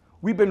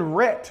 We've been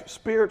wrecked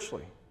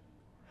spiritually.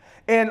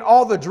 And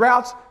all the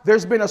droughts,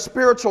 there's been a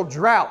spiritual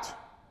drought.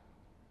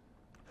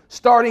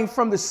 Starting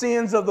from the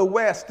sins of the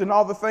West and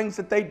all the things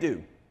that they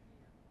do.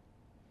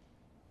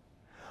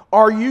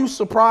 Are you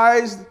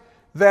surprised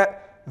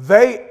that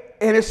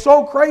and it's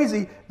so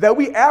crazy that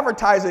we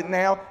advertise it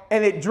now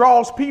and it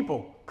draws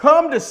people.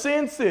 Come to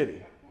Sin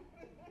City.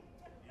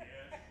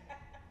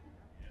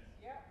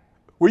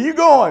 Where you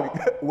going?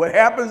 What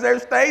happens there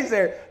stays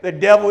there. The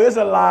devil is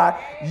a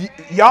lie.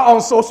 Y'all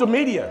on social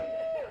media.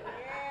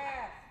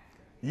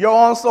 You're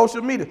on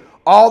social media.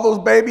 All those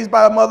babies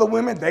by the mother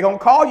women, they're going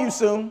to call you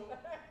soon.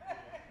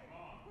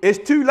 It's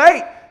too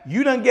late.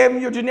 You done gave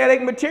them your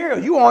genetic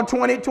material. You on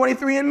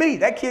 23andMe.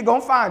 That kid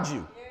gonna find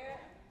you.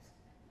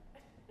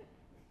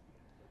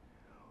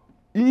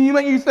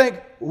 You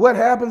think, what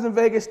happens in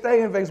Vegas,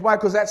 stay in Vegas. Why?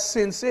 Because that's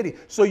Sin City.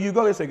 So you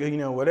go and say,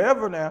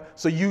 whatever now.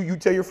 So you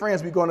tell your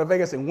friends we going to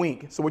Vegas and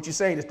wink. So what you're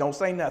saying is don't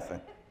say nothing.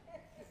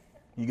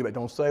 You get back,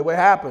 don't say what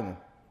happened.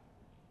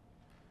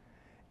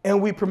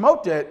 And we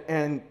promote that,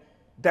 and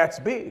that's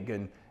big.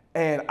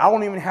 And I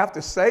don't even have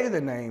to say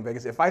the name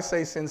Vegas. If I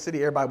say Sin City,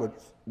 everybody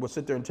would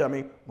sit there and tell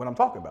me what I'm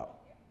talking about.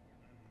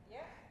 Yeah.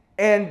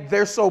 And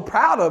they're so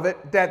proud of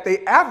it that they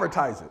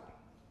advertise it.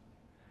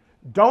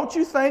 Don't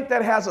you think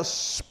that has a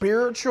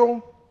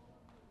spiritual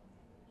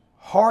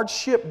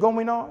hardship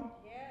going on?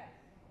 Yeah.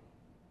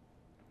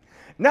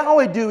 Not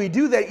only do we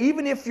do that,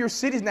 even if your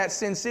city's not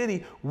Sin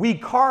City, we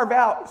carve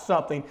out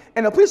something.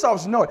 And the police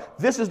officers know it.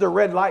 This is the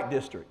red light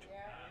district.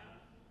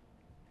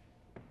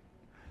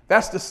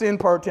 That's the sin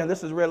part of town.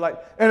 This is red light.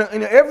 And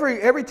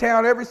every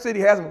town, every city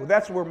has them.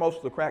 That's where most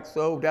of the crack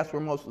sold. That's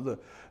where most of the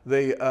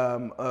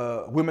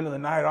women of the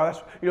night are.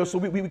 That's, so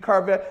we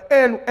carve that.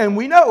 And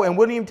we know, and we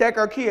wouldn't even take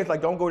our kids,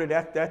 like, don't go to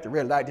that. That's the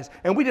red light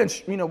district. And we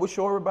didn't, we'll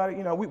show everybody,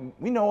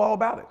 we know all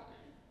about it.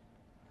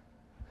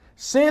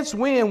 Since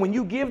when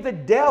you give the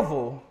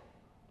devil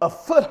a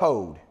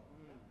foothold,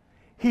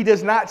 he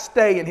does not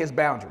stay in his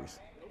boundaries.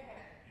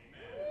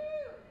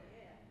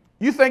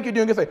 You think you're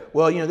doing good thing.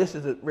 Well, this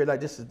is the red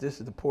light. This is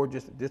the poor.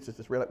 This is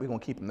this red light. We're going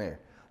to keep him there.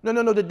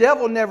 No. The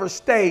devil never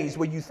stays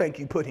where you think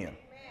you put him.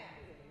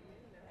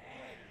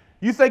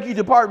 You think you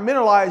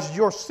departmentalize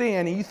your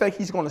sin and you think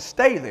he's going to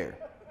stay there.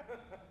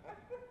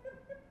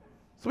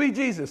 Sweet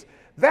Jesus.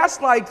 That's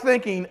like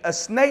thinking a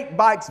snake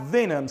bite's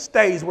venom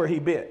stays where he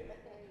bit.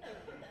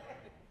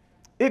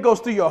 It goes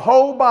through your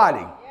whole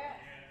body.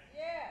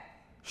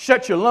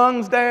 Shut your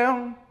lungs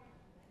down,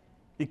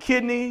 your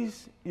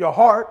kidneys, your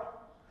heart.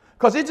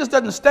 Because it just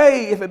doesn't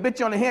stay, if it bit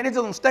you on the hand, it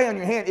doesn't stay on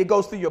your hand, it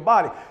goes through your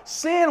body.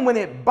 Sin, when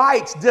it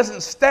bites,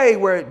 doesn't stay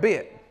where it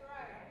bit.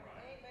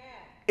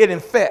 It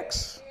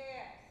infects.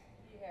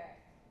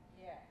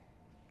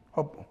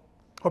 Hope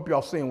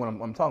y'all seeing what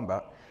I'm talking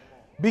about.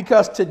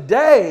 Because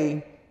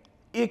today,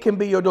 it can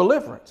be your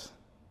deliverance.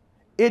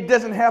 It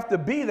doesn't have to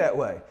be that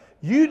way.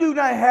 You do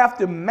not have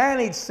to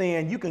manage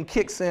sin, you can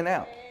kick sin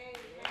out.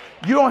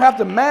 You don't have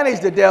to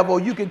manage the devil,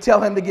 you can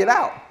tell him to get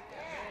out.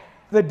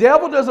 The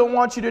devil doesn't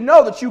want you to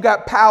know that you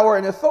got power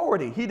and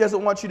authority. He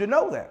doesn't want you to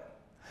know that.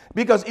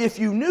 Because if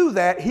you knew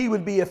that, he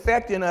would be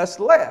affecting us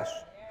less.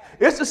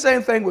 It's the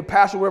same thing with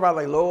Pastor where I'm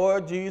like,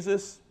 Lord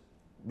Jesus,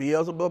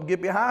 Beelzebub,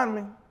 get behind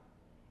me.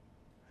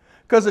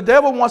 Because the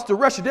devil wants to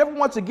rush you. The devil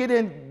wants to get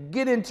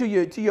into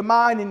your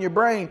mind and your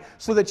brain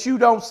so that you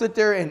don't sit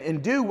there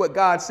and do what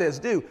God says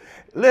do.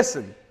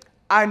 Listen,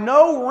 I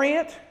know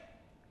rent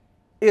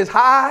is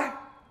high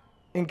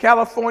in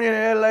California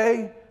and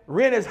LA.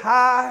 Rent is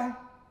high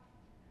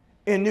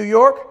in New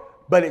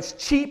York, but it's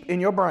cheap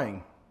in your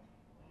brain.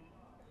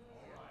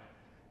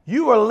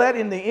 You are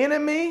letting the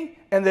enemy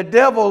and the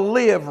devil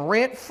live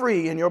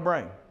rent-free in your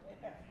brain.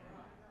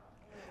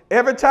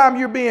 Every time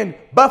you're being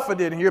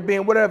buffeted and you're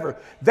being whatever.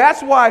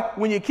 That's why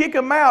when you kick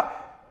them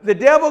out, the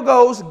devil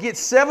goes, gets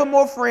 7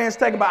 more friends,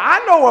 take them out.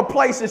 I know a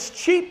place that's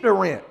cheap to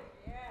rent.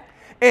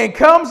 And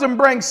comes and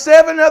brings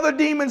 7 other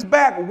demons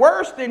back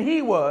worse than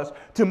he was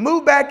to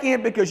move back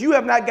in because you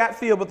have not got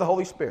filled with the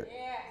Holy Spirit.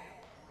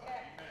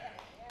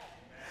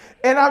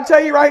 And I'll tell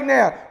you right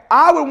now,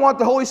 I would want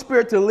the Holy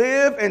Spirit to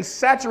live and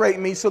saturate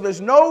me so there's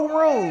no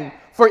room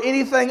for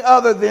anything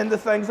other than the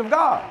things of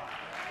God.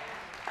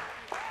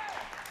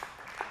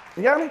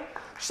 You got me?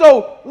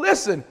 So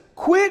listen,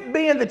 quit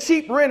being the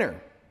cheap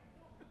renter.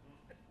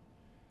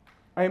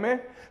 Amen.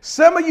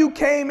 Some of you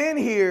came in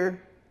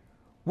here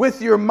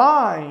with your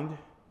mind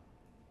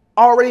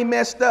already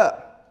messed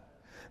up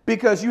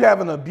because you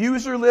have an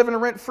abuser living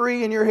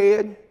rent-free in your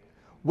head.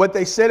 What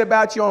they said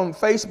about you on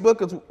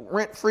Facebook is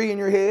rent-free in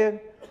your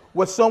head.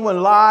 What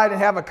someone lied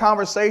and have a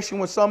conversation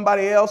with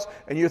somebody else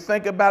and you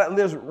think about it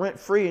lives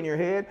rent-free in your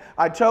head.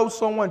 I told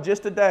someone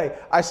just today,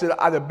 I said,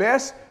 the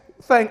best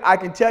thing I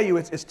can tell you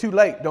is it's too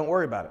late. Don't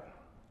worry about it.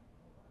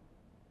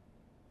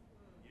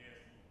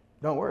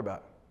 Don't worry about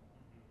it.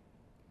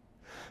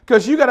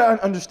 Because you got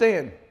to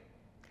understand,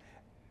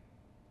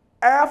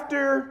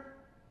 after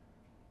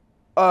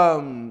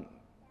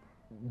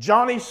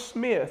Johnny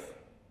Smith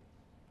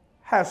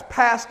has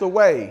passed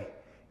away,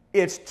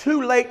 it's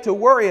too late to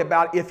worry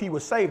about if he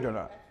was saved or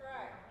not. That's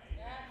right. That's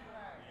right.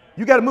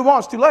 You got to move on.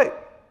 It's too late.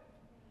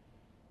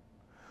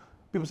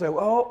 People say,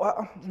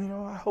 well,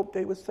 I hope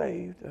they were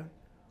saved.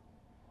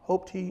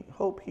 Hope he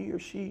or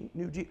she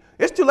knew Jesus.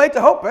 It's too late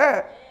to hope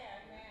that. Yeah,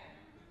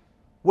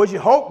 was you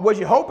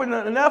hoping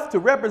enough to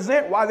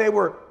represent why they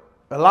were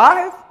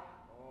alive?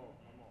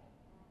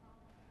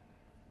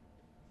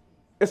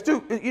 It's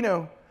too,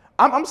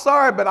 I'm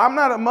sorry, but I'm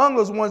not among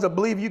those ones that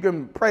believe you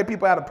can pray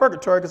people out of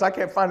purgatory because I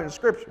can't find it in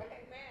Scripture.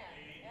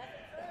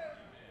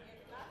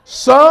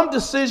 Some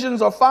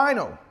decisions are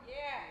final.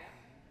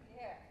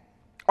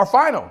 Are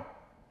final.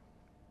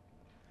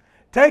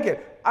 Take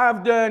it.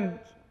 I've done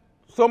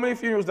so many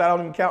funerals that I don't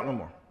even count no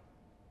more.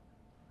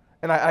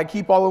 And I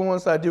keep all the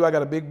ones that I do. I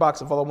got a big box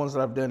of all the ones that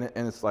I've done,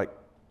 and it's like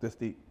this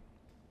deep.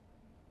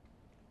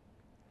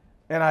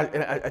 And I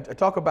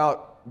talk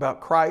about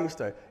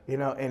Christ,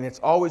 and it's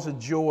always a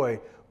joy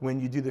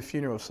when you do the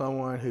funeral of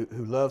someone who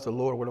loves the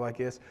Lord, whatever like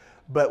this.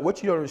 But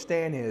what you don't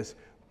understand is,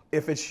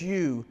 if it's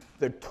you,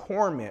 the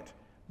torment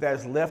that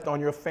is left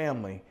on your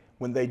family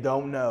when they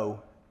don't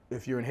know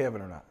if you're in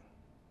heaven or not.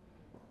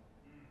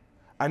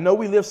 I know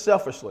we live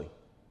selfishly.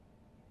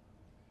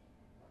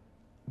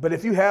 But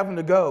if you happen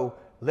to go,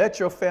 let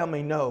your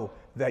family know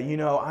that,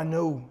 I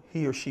know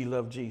he or she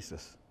loved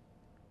Jesus.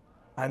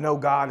 I know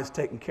God is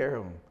taking care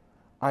of them.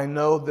 I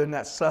know they're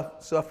not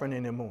suffering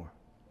anymore.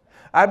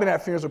 I've been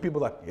at funerals where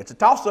people are like, it's a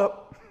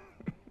toss-up.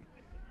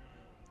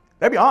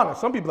 They be honest.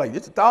 Some people are like,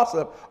 it's a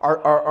toss-up.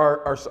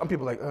 Or some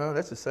people are like, oh,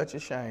 this is such a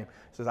shame.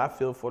 He says, I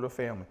feel for the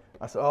family.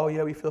 I said, oh,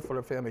 yeah, we feel for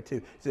the family too.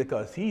 He said,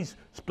 because he's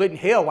splitting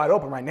hell wide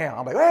open right now.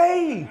 I'm like,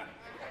 hey.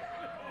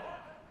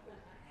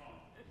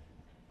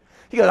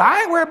 He goes,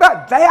 I ain't worried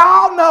about it. They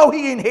all know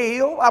he in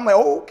hell. I'm like,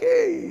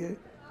 okay.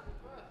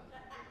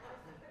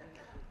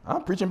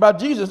 I'm preaching about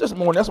Jesus this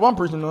morning. That's what I'm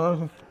preaching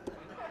on.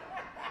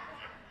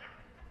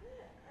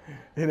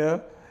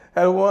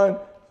 Had one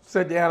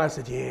sit down. I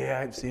said, yeah, I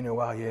haven't seen her in a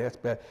while. Yeah, that's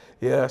bad.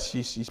 Yeah,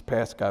 she's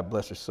passed. God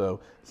bless her.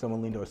 So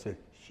someone leaned over and said,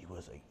 she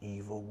was an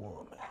evil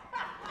woman.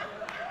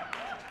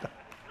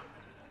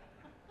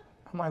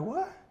 I'm like,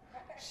 what?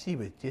 She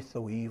was just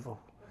so evil.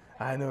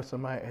 I know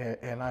somebody,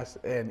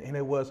 and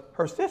it was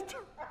her sister.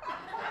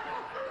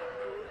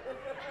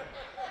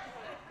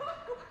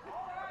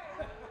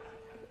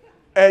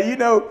 And it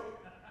don't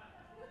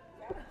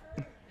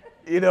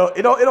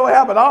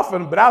happen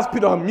often, but I was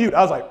put on mute.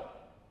 I was like,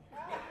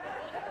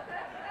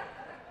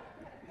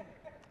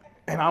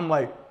 and I'm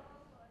like,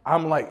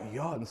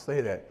 y'all didn't say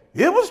that.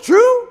 It was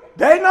true.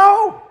 They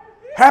know.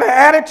 Had an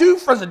attitude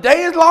for the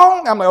day is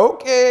long. I'm like,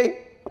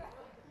 okay.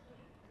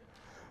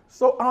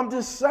 So I'm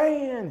just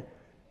saying,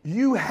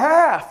 you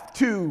have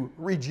to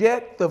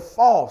reject the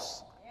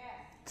false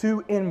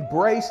to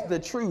embrace the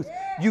truth.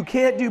 You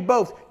can't do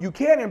both. You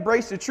can't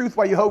embrace the truth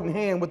while you're holding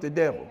hand with the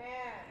devil.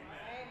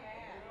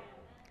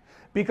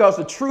 Because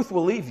the truth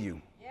will leave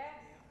you.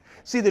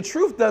 See, the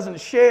truth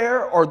doesn't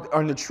share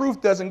or the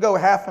truth doesn't go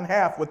half and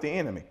half with the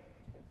enemy.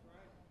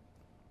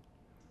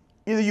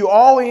 Either you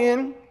all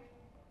in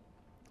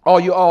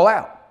or you all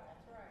out.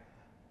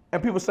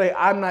 And people say,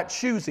 I'm not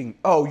choosing.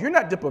 Oh, you're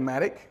not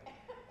diplomatic.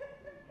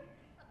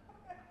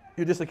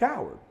 You're just a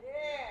coward.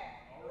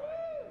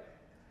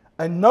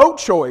 A no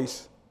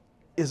choice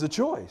is a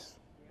choice.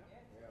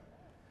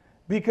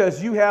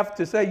 Because you have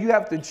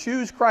to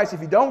choose Christ.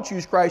 If you don't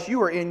choose Christ, you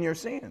are in your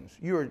sins.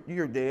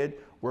 You're dead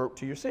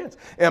to your sins.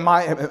 Am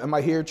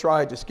I here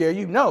trying to scare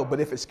you? No, but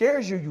if it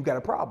scares you, you got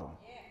a problem.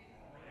 Yeah.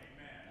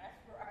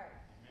 That's right.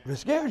 If it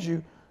scares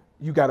you,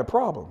 you got a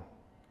problem.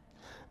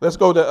 Let's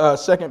go to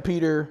 2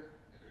 Peter,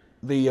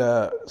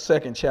 the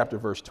second chapter,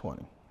 verse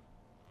 20.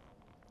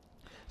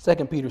 2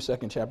 Peter,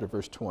 second chapter,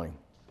 verse 20.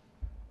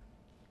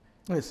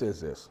 It says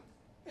this.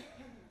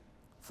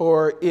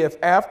 For if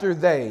after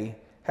they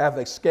have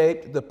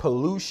escaped the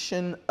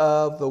pollution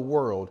of the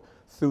world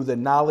through the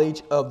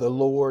knowledge of the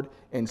Lord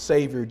and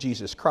Savior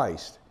Jesus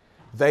Christ,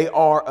 they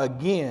are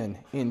again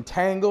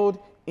entangled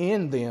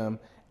in them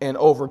and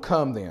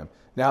overcome them.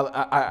 Now,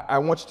 I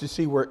want you to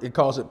see where it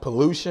calls it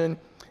pollution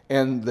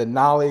and the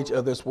knowledge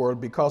of this world.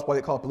 Because why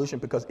they call it pollution?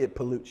 Because it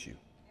pollutes you.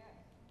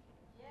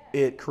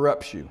 It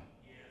corrupts you.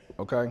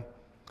 Okay?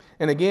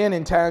 And again,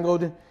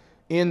 entangled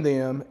in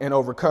them and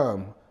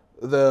overcome.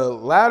 The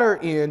latter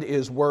end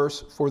is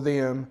worse for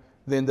them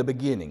than the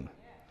beginning.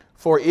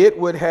 For it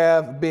would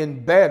have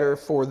been better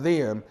for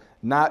them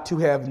not to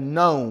have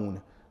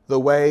known the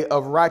way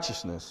of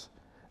righteousness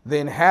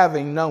than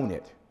having known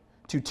it,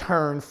 to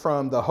turn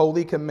from the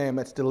holy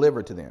commandments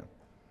delivered to them.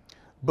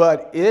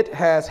 But it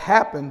has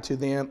happened to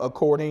them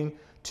according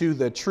to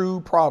the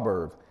true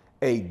proverb,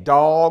 a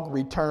dog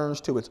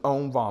returns to its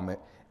own vomit,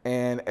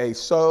 and a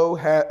sow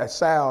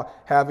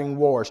having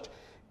washed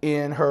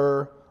in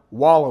her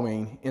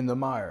wallowing in the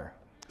mire.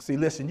 See,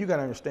 listen, you got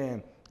to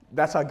understand,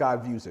 that's how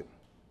God views it.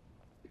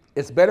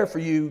 It's better for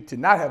you to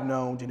not have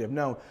known than to have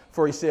known.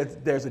 For he says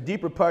there's a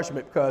deeper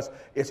punishment because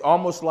it's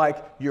almost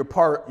like you're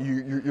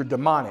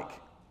demonic.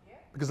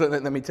 Because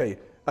let me tell you,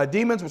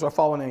 demons, which are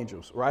fallen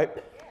angels,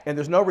 right? And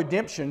there's no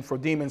redemption for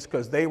demons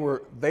because they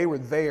were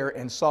there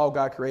and saw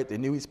God create. They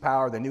knew his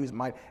power, they knew his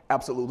might,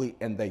 absolutely,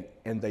 and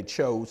they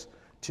chose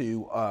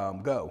to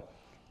go.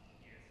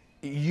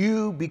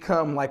 You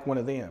become like one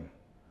of them,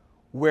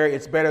 where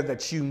it's better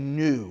that you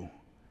knew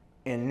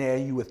and now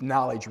you with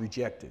knowledge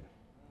rejected.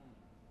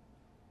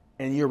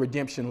 And your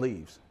redemption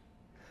leaves.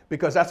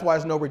 Because that's why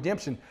there's no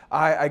redemption.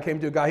 I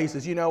came to a guy, he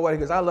says, you know what? He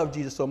goes, I love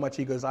Jesus so much.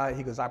 He goes,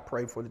 I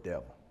pray for the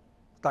devil.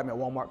 Stopped me at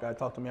Walmart, guy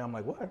talked to me. I'm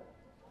like, what?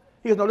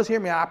 He goes, no, just hear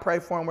me. I pray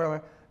for him, whatever.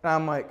 And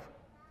I'm like,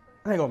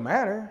 it ain't gonna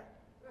matter.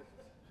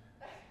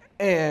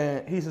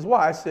 And he says,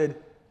 why? I said,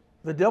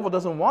 the devil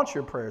doesn't want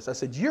your prayers. I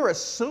said, you're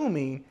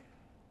assuming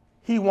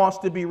he wants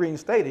to be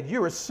reinstated.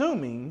 You're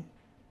assuming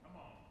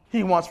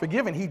he wants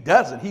forgiven. He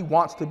doesn't. He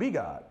wants to be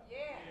God. Yeah,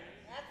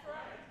 that's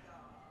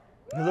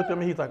right. He looked at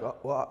me. He's like, oh,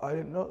 well, I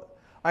didn't know that.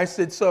 I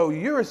said, so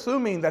you're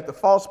assuming that the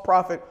false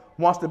prophet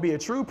wants to be a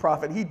true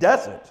prophet. He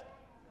doesn't.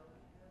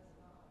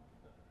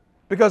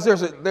 Because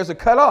there's a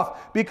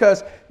cutoff.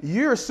 Because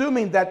you're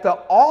assuming that the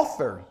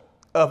author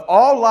of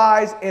all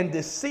lies and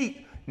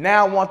deceit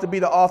now wants to be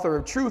the author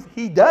of truth.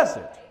 He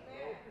doesn't.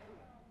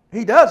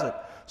 He doesn't.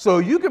 So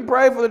you can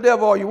pray for the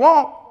devil all you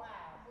want.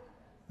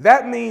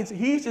 That means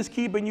he's just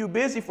keeping you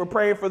busy for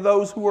praying for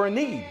those who are in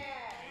need.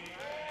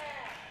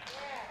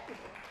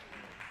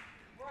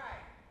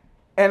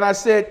 And I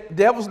said,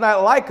 devil's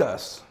not like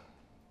us.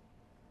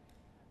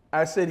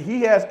 I said,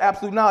 he has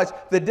absolute knowledge.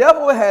 The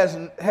devil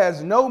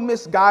has no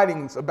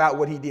misguidings about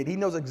what he did. He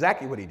knows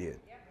exactly what he did.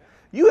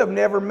 You have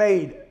never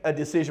made a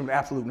decision with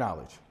absolute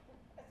knowledge.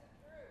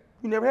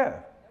 You never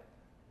have.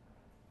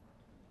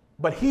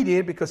 But he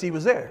did because he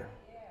was there.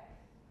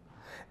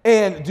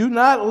 And do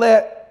not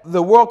let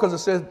the world, because it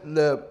says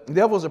the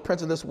devil is a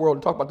prince of this world,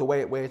 and talk about the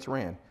way it's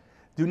ran.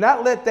 Do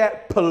not let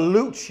that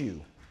pollute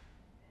you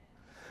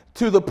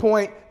to the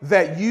point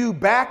that you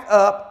back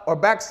up or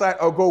backside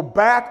or go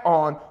back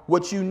on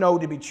what you know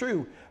to be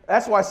true.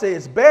 That's why I say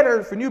it's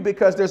better for you,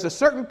 because there's a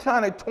certain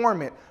kind of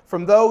torment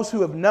from those who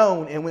have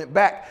known and went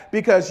back,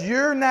 because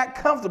you're not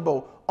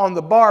comfortable on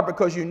the bar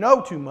because you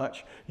know too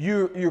much.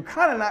 You're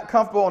kind of not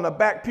comfortable on the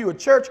back pew of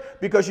church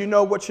because you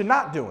know what you're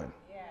not doing.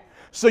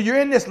 So you're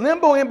in this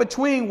limbo in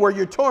between where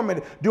you're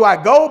tormented. Do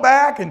I go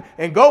back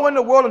and go in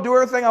the world and do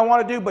everything I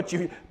want to do?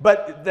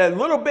 But the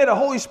little bit of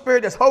Holy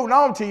Spirit that's holding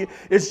on to you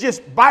is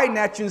just biting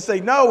at you and say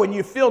no, and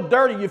you feel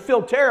dirty, you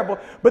feel terrible.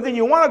 But then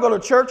you want to go to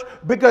church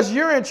because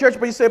you're in church,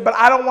 but you say, but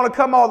I don't want to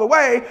come all the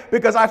way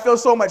because I feel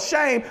so much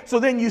shame. So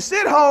then you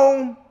sit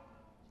home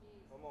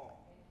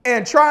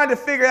and trying to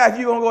figure out if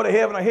you're going to go to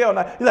heaven or hell.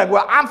 Now, you're like,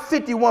 well, I'm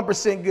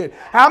 51% good.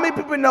 How many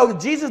people know that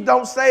Jesus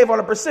don't save on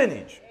a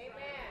percentage?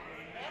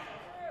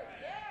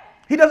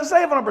 He doesn't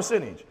save on a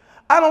percentage.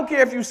 I don't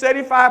care if you're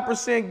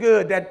 75%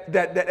 good,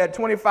 that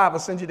 25 will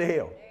send you to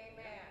hell.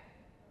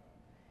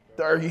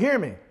 Amen. You hear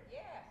me? Yeah.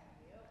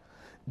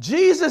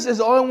 Jesus is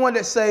the only one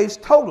that saves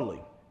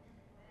totally.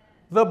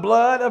 The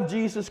blood of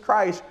Jesus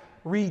Christ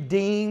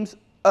redeems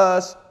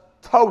us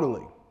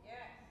totally. Yeah.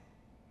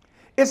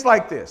 It's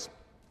like this.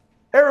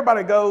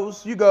 Everybody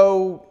goes, you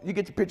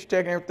get your picture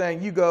taken and everything,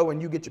 you go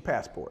and you get your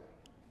passport,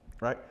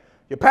 right?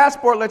 Your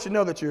passport lets you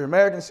know that you're an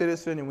American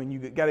citizen, and when you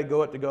got to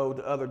go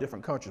to other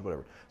different countries,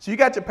 whatever. So you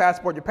got your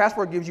passport. Your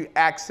passport gives you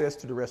access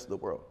to the rest of the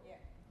world. Yeah.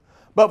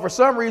 But for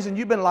some reason,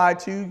 you've been lied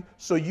to,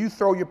 so you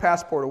throw your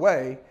passport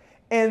away,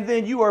 and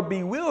then you are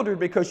bewildered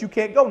because you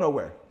can't go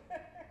nowhere.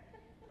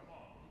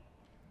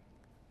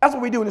 That's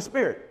what we do in the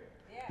spirit.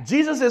 Yeah.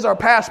 Jesus is our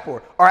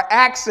passport, our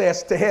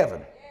access to heaven.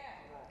 Yeah.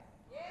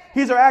 Yeah.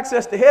 He's our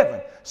access to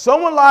heaven.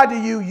 Someone lied to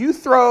you, you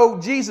throw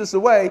Jesus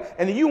away,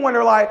 and then you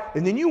wonder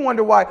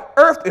why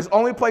earth is the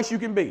only place you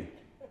can be.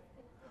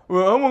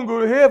 Well, I want to go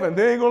to heaven.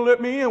 They ain't going to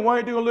let me in. Why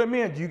ain't they going to let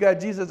me in? Do you got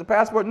Jesus as a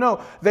passport?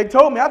 No. They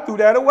told me I threw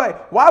that away.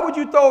 Why would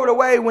you throw it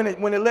away when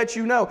it lets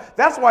you know?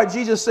 That's why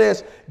Jesus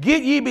says,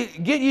 get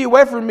ye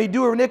away from me,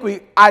 doer of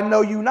iniquity. I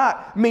know you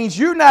not. Means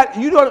you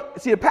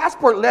don't see, a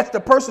passport lets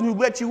the person who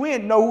lets you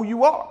in know who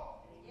you are.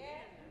 Yeah.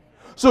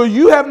 So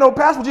you have no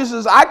passport. Jesus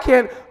says, I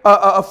can't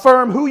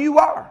affirm who you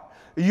are.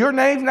 Your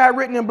name's not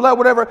written in blood,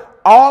 whatever.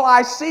 All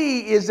I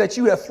see is that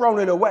you have thrown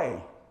it away.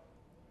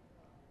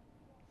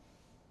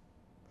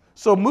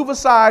 So move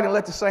aside and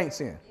let the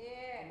saints in.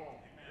 Yeah.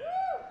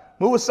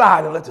 Move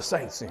aside and let the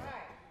saints in.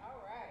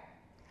 All right.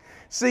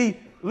 See,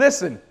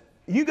 listen,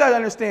 you got to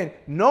understand,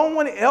 no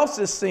one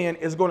else's sin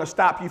is going to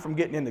stop you from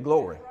getting into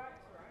glory.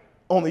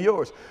 Only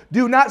yours.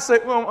 Do not say,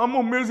 well, I'm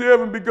going to miss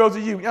heaven because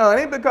of you. No, it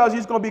ain't because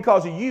it's going to be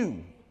because of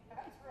you.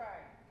 That's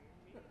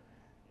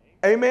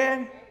right.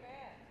 Amen?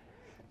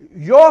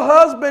 Your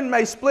husband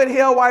may split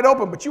hell wide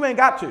open, but you ain't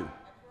got to.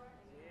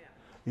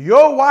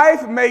 Your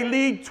wife may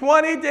lead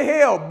 20 to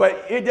hell,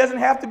 but it doesn't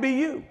have to be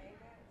you.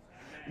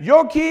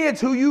 Your kids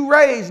who you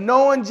raise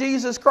knowing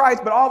Jesus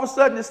Christ, but all of a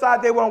sudden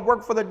decide they want to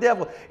work for the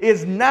devil,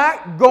 is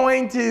not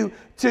going to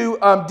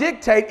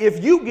dictate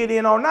if you get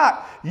in or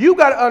not. You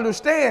got to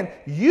understand,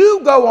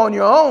 you go on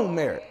your own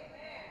merit.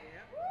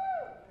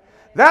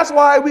 That's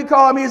why we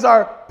call him, he's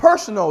our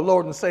personal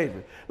Lord and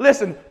Savior.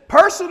 Listen,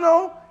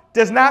 personal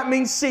does not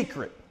mean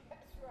secret.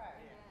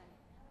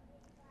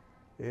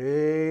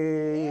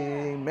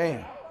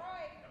 Amen.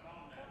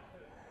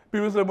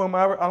 People say, well,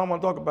 I don't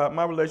want to talk about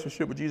my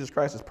relationship with Jesus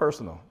Christ is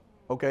personal.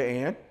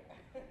 Okay, and?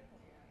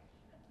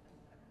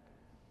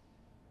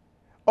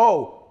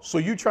 Oh, so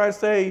you try to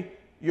say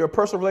your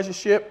personal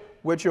relationship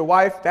with your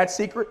wife, that's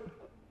secret?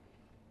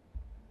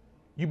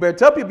 You better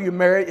tell people you're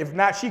married. If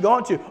not, she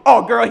going to.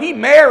 Oh, girl, he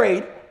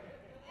married.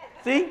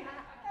 See?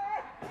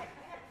 Why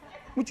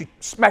don't you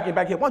smack it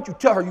back here? Why don't you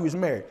tell her you was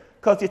married?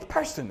 Because it's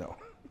personal.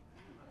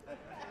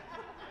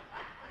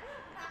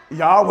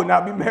 Y'all would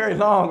not be married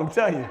long, I'm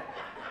telling you.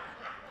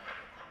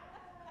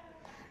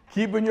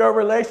 Keeping your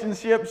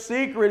relationship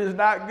secret is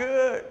not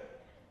good.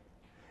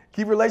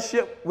 Keep your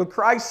relationship with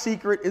Christ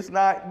secret is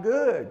not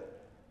good.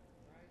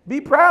 Be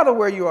proud of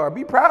where you are.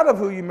 Be proud of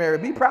who you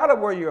married. Be proud of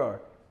where you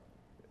are.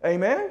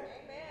 Amen? Amen.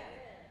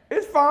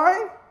 It's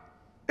fine.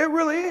 It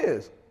really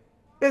is.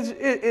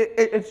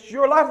 It's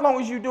your life as long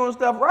as you're doing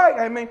stuff right.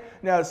 I mean,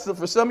 now, so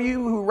for some of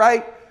you who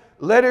write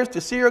letters to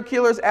serial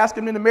killers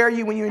asking them to marry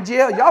you when you're in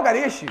jail, y'all got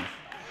issues.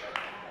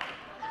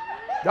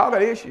 Y'all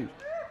got issues.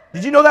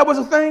 Did you know that was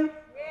a thing?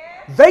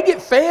 They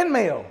get fan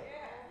mail.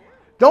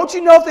 Don't you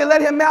know if they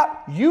let him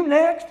out, you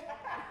next?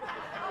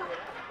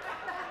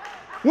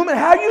 Woman,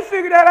 how you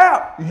figure that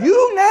out?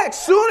 You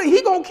next. Sooner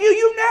he gonna kill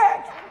you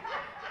next.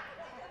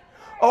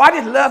 Oh, I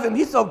just love him.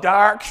 He's so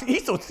dark.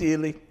 He's so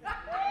silly.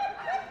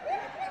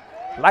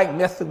 Like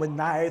messing with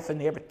knives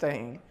and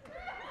everything.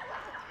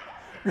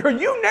 Girl,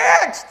 you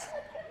next.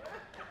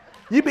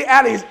 You be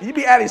at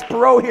his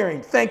parole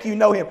hearing. Think you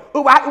know him.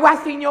 Oh,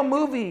 I seen your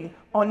movie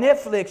on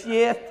Netflix.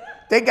 Yes,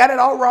 they got it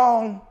all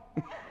wrong.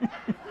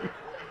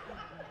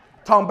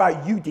 Talking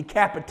about you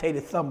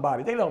decapitated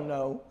somebody. They don't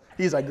know.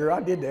 He's like, girl,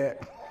 I did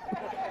that.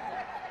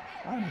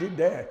 I did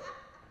that.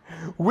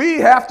 We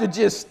have to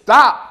just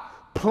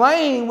stop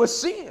playing with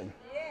sin.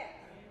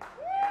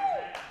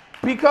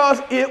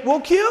 Because it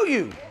will kill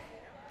you.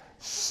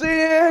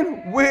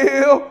 Sin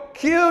will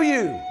kill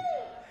you.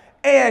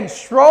 And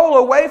stroll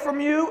away from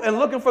you and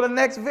looking for the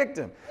next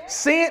victim.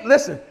 Sin,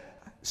 listen,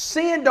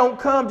 sin don't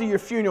come to your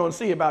funeral and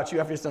see about you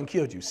after it's done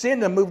killed you. Sin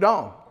done moved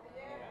on.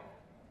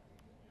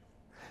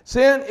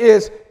 Sin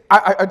is,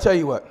 I tell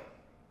you what,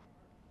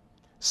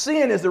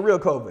 sin is the real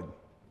COVID.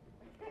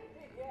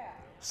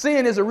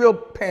 Sin is a real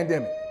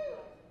pandemic.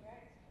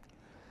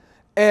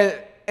 And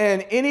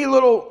any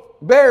little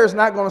bear is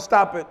not going to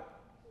stop it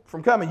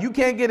from coming. You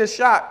can't get a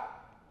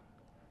shot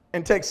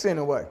and take sin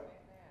away.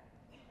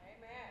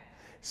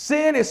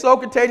 Sin is so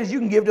contagious you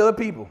can give to other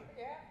people.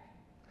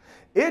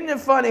 Isn't it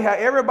funny how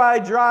everybody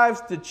drives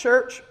to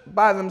church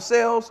by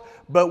themselves,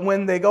 but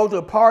when they go to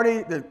a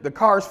party, the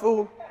car's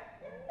full?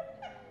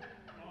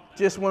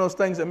 Just one of those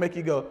things that make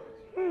you go,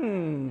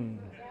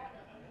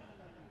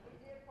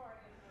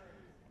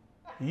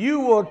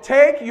 You will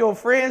take your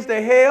friends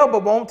to hell,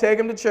 but won't take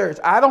them to church.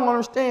 I don't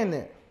understand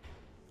that.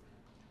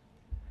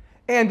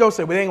 And don't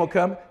say, well, they ain't going to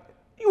come.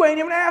 You ain't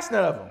even asked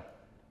none of them.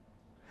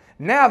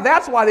 Now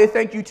that's why they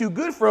think you too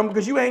good for them,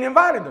 because you ain't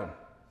invited them.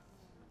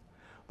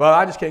 Well,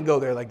 I just can't go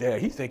there like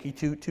that. He think he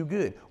too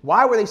good.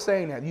 Why were they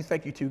saying that? You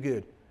think you too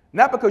good?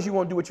 Not because you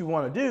want to do what you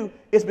want to do.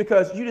 It's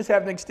because you just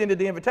haven't extended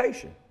the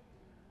invitation.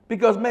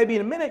 Because maybe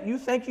in a minute you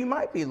think you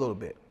might be a little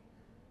bit.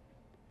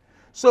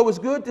 So it's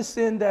good to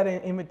send that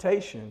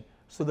invitation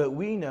so that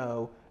we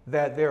know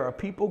that there are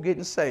people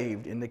getting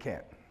saved in the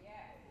camp.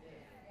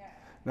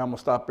 Now I'm going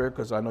to stop there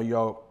because I know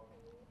y'all,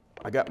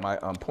 I got my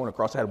point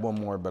across. I had one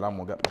more, but I'm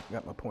going to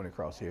got my point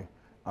across here.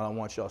 I don't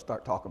want y'all to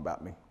start talking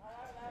about me.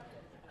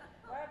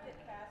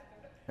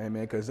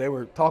 Amen, because they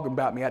were talking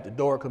about me at the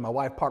door because my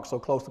wife parked so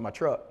close to my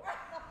truck.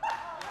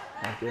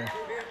 Right there.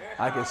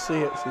 I can see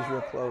it. She's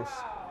real close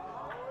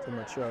to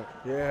my truck.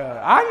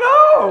 Yeah, I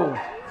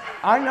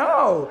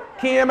know.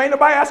 Kim, ain't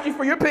nobody asking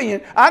for your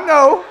opinion. I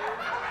know.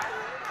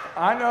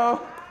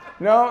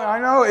 No, I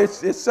know.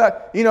 It's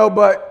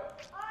but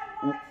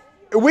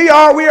we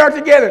are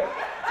together.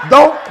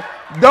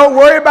 Don't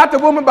worry about the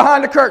woman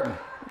behind the curtain.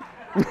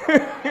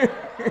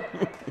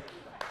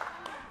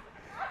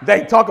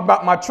 They talk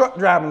about my truck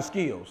driving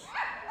skills.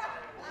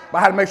 But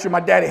I had to make sure my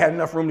daddy had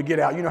enough room to get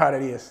out. You know how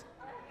that is.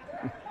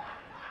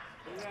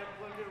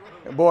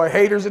 Boy,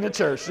 haters in the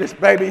church. This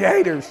baby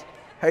haters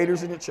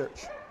in the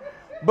church.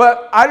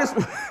 But I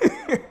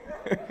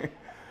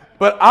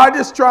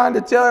just trying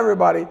to tell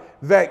everybody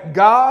that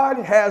God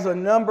has a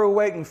number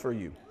waiting for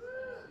you.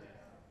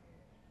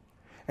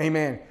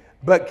 Amen.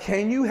 But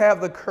can you have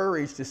the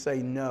courage to say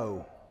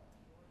no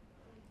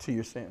to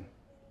your sin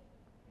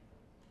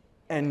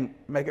and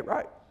make it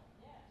right?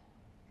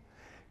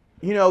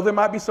 There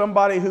might be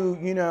somebody who,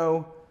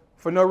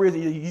 for no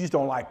reason, you just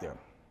don't like them.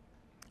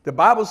 The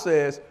Bible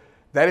says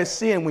that is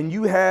sin when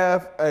you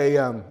have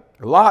a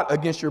lot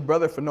against your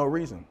brother for no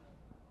reason.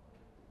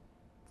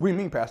 What do you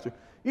mean, Pastor?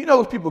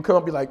 Those people come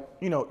up and be like,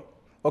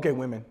 okay,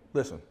 women,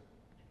 listen.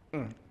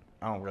 I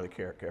don't really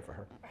care for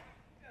her.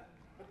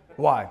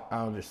 Why? I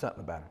don't know, there's something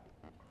about her.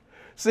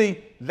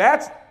 See,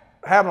 that's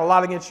having a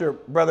lot against your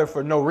brother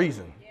for no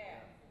reason.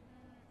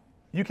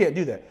 You can't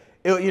do that.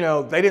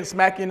 They didn't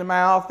smack you in the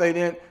mouth. They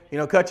didn't,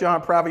 cut you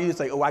on private. You just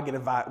say, oh, I get a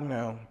vibe.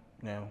 No.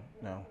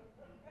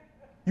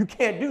 You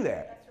can't do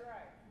that. That's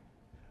right.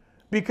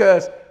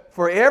 Because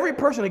for every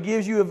person that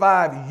gives you a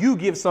vibe, you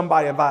give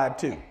somebody a vibe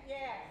too. Yeah.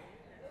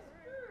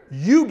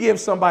 You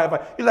give somebody a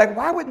vibe. You're like,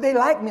 why wouldn't they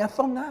like me? I'm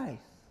so nice.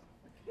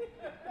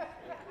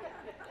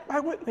 Why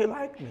wouldn't they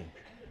like me?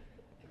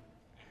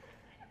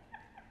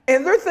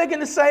 And they're thinking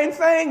the same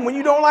thing when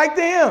you don't like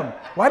them.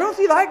 Why don't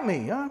he like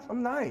me?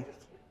 I'm nice.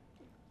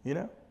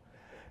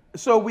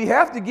 So we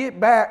have to get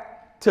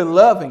back to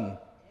loving,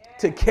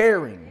 to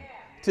caring,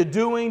 to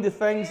doing the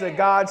things that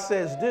God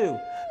says do.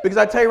 Because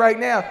I tell you right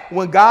now,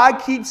 when God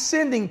keeps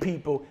sending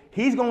people,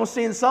 he's going to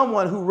send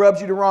someone who rubs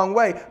you the wrong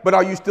way. But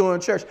are you still in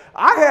church?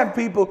 I have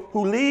people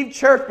who leave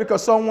church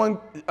because someone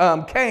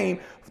came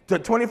to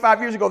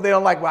 25 years ago. They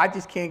don't like, well, I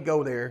just can't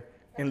go there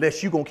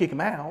unless you're going to kick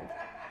him out.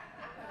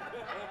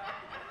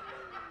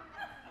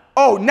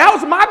 Oh, now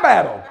it's my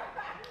battle.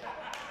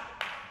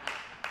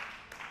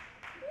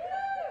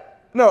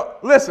 No,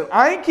 listen,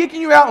 I ain't kicking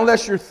you out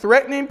unless you're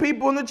threatening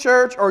people in the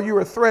church or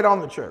you're a threat on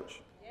the church.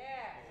 Yeah.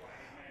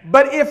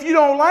 But if you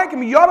don't like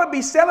him, you ought to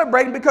be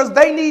celebrating because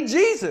they need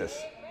Jesus.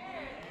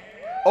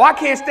 Oh, I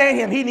can't stand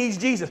him. He needs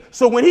Jesus.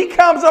 So when he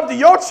comes up to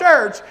your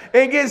church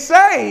and gets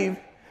saved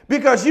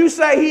because you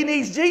say he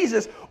needs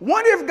Jesus,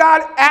 what if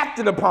God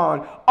acted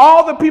upon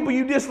all the people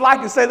you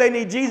dislike and say they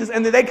need Jesus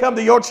and then they come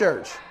to your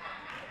church?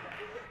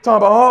 Talking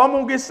about, oh, I'm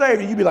going to get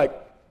saved. And you be like,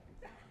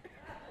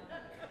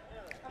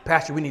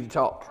 Pastor, we need to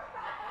talk.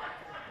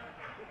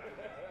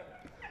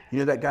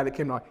 That guy that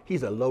came on,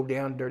 he's a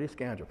low-down, dirty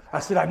scoundrel. I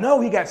said, I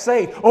know he got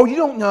saved. Oh, you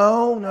don't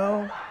know?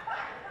 No.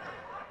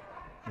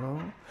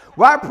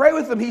 Well, I prayed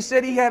with him. He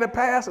said he had a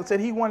past. I said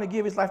he wanted to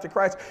give his life to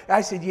Christ.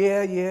 I said,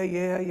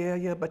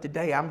 yeah. But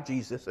today I'm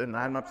Jesus, and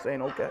I'm not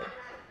saying okay.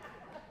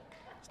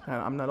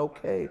 I'm not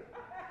okay.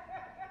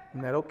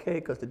 I'm not okay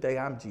because today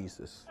I'm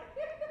Jesus.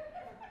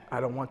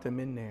 I don't want them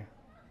in there.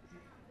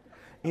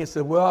 And he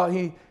said, well,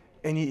 he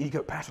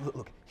goes, Pastor,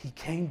 look, he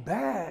came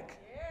back.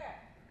 Yeah.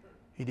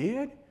 He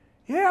did?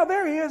 Yeah,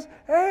 there he is.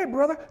 Hey,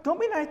 brother, don't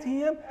be nice to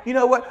him. You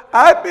know what?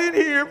 I've been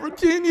here for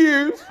 10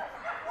 years.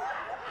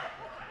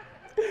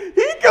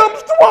 He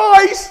comes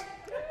twice,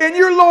 and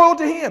you're loyal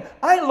to him.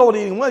 I ain't loyal to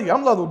any one of you.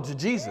 I'm loyal to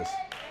Jesus.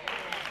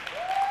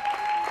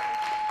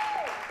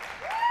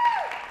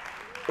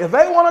 If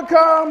they want to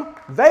come,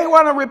 they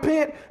want to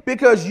repent,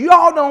 because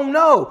y'all don't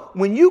know.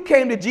 When you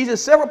came to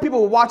Jesus, several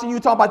people were watching you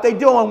talking about they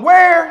doing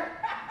where?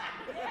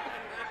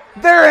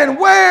 They're in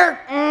where?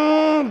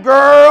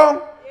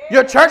 Girl.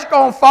 Your church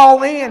gonna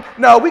fall in.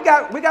 No, we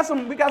got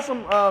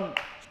some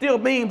steel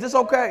beams. It's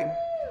okay.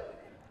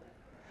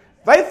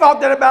 They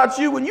thought that about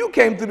you when you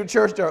came through the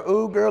church. There,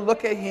 ooh, girl,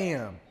 look at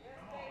him.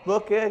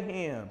 Look at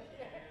him.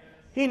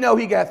 He know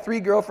he got 3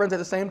 girlfriends at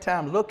the same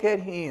time. Look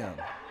at him.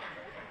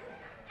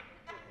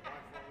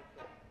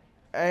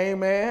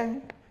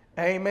 Amen.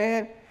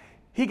 Amen.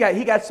 He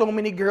got so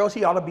many girls.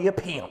 He ought to be a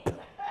pimp.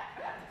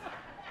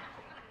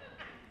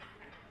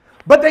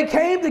 But they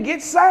came to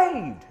get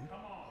saved.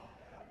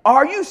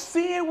 Are you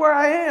seeing where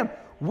I am?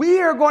 We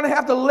are going to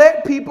have to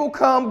let people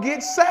come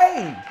get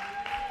saved.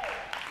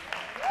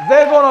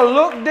 They're going to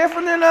look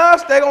different than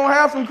us. They're going to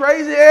have some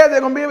crazy hair. They're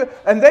going to be,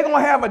 and they're going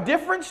to have a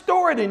different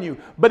story than you.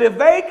 But if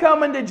they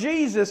come into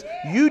Jesus,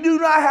 you do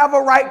not have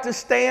a right to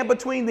stand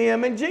between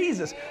them and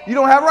Jesus. You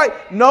don't have a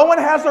right. No one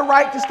has a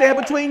right to stand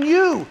between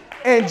you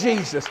in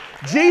Jesus.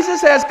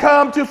 Jesus has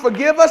come to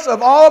forgive us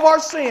of all of our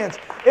sins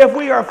if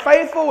we are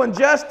faithful and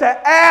just to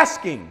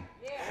ask Him.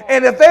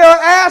 And if they are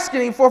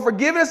asking for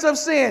forgiveness of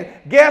sin,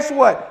 guess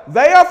what?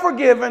 They are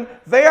forgiven.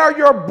 They are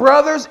your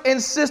brothers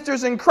and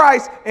sisters in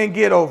Christ, and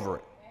get over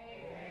it.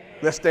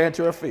 Let's stand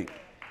to our feet.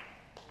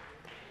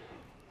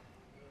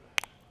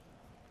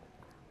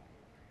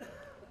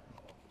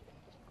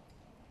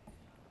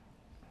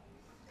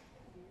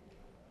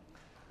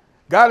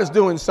 God is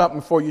doing something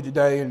for you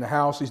today in the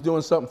house. He's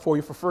doing something for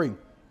you for free.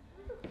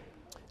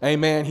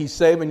 Amen. He's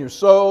saving your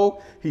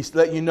soul. He's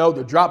letting you know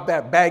to drop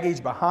that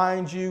baggage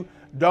behind you.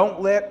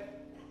 Don't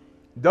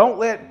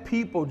let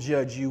people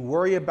judge you.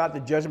 Worry about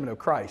the judgment of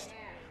Christ.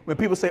 When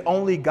people say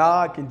only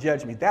God can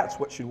judge me, that's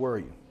what should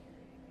worry you.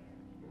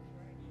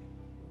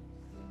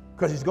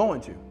 Because He's going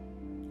to.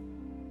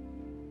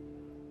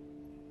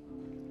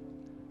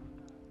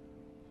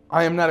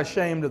 I am not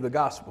ashamed of the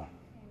gospel.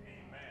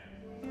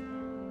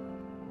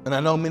 And I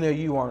know many of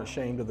you aren't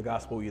ashamed of the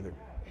gospel either.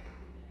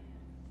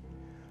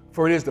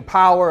 For it is the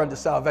power unto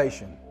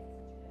salvation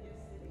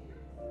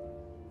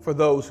for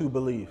those who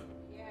believe.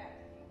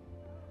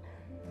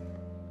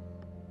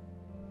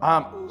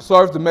 I'm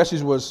sorry if the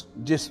message was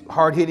just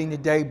hard-hitting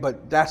today,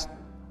 but that's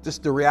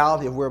just the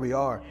reality of where we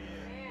are.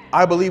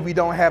 I believe we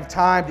don't have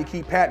time to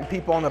keep patting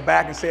people on the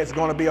back and say it's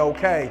going to be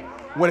okay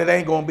when it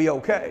ain't going to be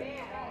okay.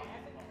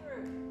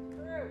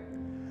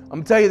 I'm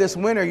going to tell you this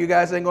winter, you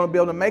guys ain't going to be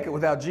able to make it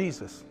without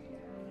Jesus.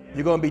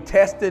 You're going to be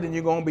tested and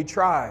you're going to be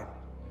tried.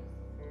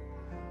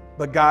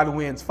 But God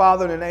wins.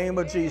 Father, in the name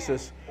of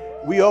Jesus,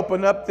 we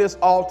open up this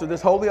altar,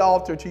 this holy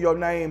altar, to your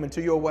name and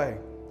to your way.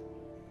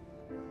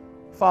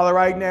 Father,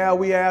 right now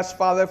we ask,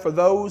 Father, for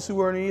those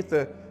who are underneath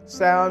the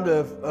sound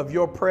of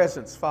your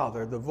presence,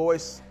 Father, the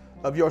voice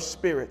of your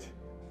Spirit,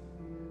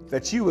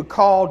 that you would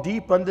call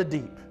deep unto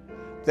deep,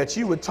 that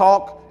you would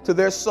talk to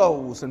their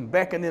souls and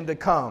beckon them to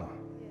come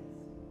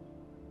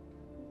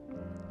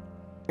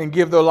and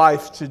give their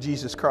life to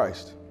Jesus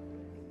Christ.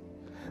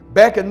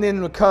 Beckon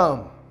them to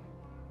come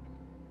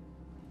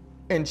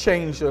and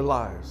change their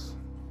lives.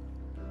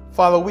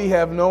 Father, we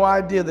have no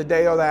idea the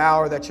day or the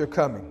hour that you're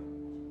coming,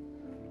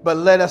 but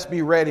let us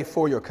be ready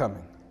for your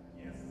coming.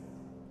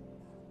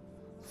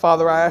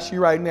 Father, I ask you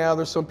right now,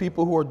 there's some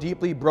people who are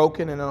deeply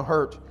broken and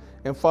hurt,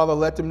 and Father,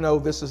 let them know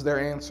this is their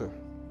answer.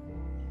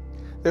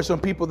 There's some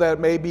people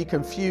that may be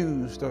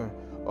confused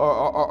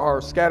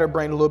or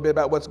scatterbrained a little bit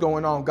about what's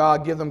going on.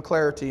 God, give them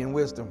clarity and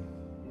wisdom.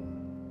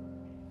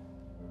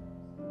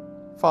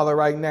 Father,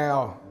 right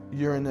now,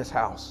 you're in this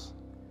house.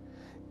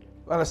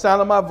 By the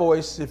sound of my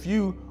voice, if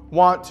you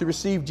want to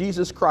receive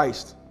Jesus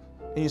Christ,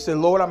 and you say,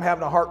 Lord, I'm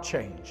having a heart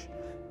change,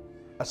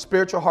 a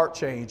spiritual heart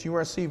change, you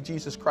want to receive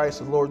Jesus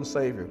Christ as Lord and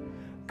Savior,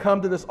 come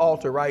to this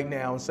altar right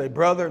now and say,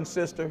 brother and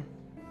sister,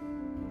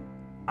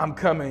 I'm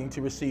coming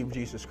to receive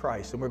Jesus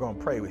Christ, and we're going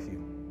to pray with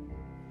you.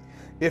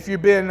 If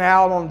you've been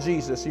out on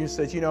Jesus, you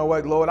said, you know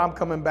what, Lord, I'm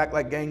coming back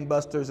like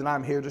gangbusters, and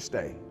I'm here to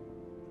stay.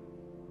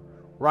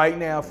 Right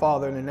now,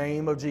 Father, in the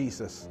name of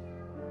Jesus,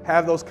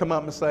 have those come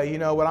up and say, you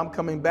know what, I'm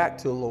coming back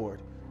to the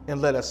Lord, and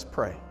let us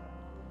pray.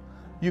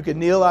 You can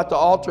kneel at the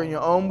altar in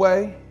your own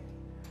way,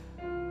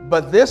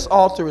 but this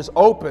altar is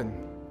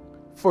open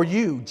for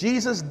you.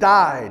 Jesus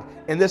died,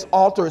 and this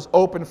altar is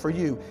open for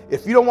you.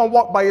 If you don't want to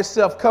walk by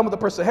yourself, come with the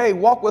person. Hey,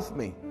 walk with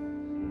me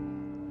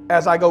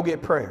as I go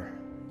get prayer.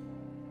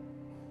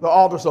 The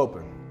altar's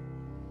open.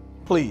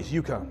 Please,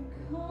 you come.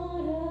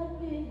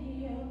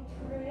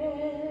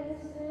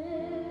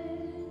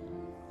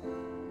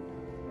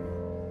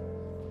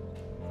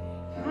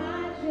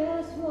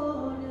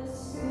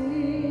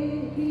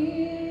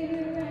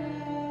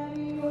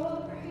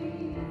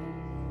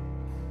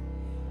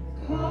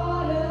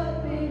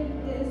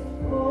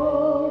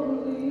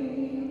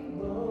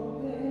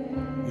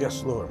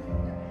 Yes, Lord.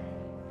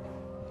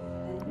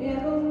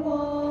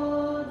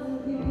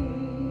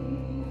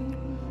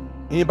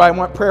 Anybody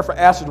want prayer for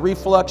acid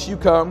reflux? You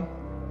come.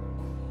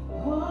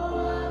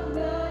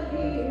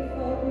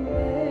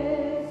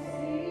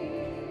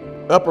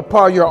 Upper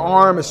part of your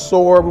arm is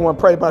sore. We want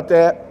to pray about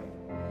that.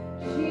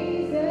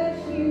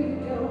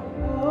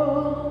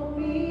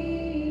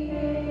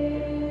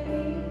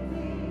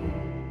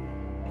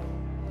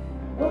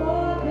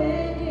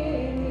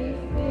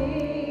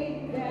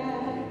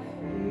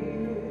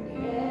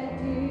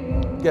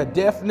 Got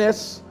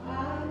deafness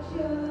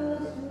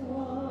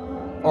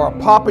or a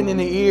popping in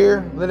the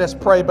ear. Let us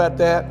pray about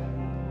that.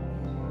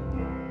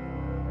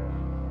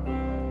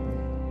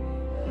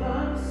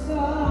 I'm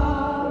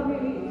sorry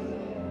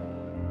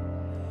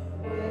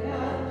when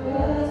I've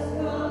just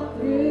gone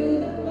through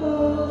the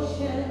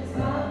motions.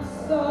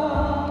 I'm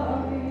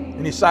sorry.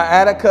 Any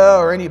sciatica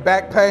or any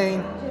back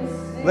pain?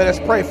 Let us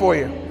pray for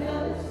you.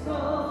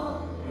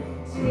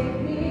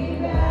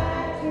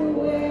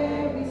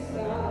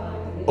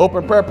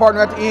 Open prayer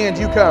partner at the end.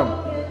 You come.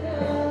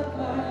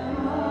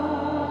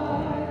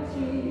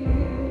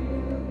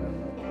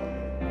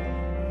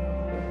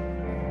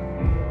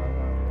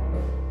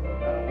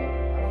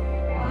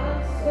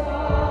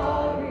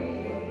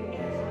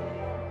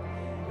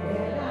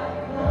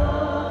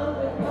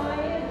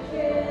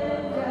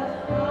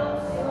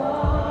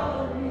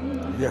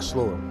 Yes,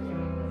 Lord.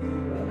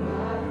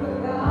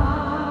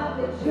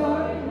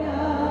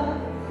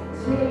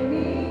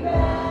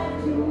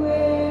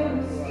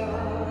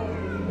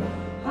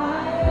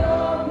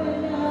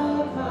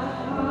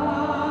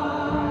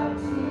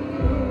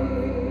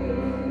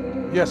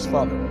 Yes,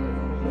 Father.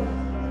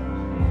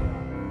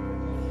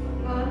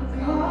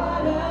 I'm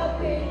caught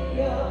up in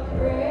your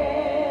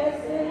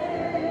presence.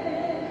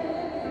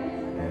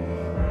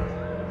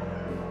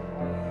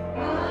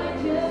 I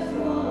just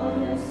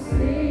want to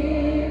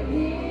sit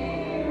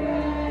here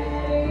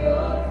at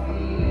your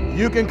feet.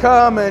 You can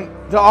come and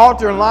the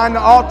altar and line the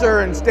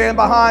altar and stand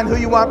behind who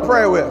you want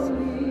prayer with.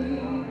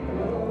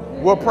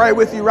 We'll pray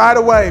with you right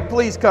away.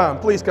 Please come.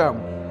 Please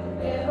come.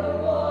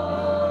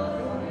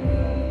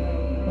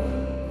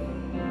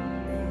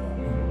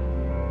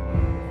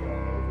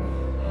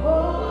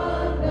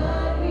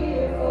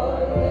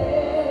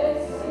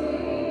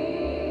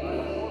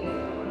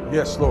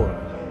 Yes, Lord.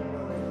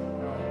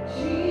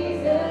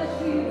 Jesus,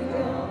 you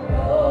don't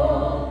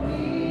owe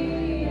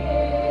me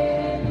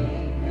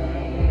anything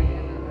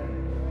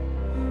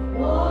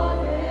more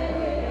than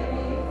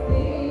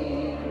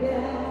anything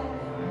that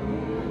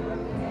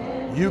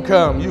You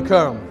come. You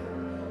come.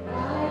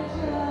 I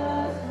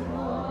just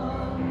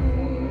want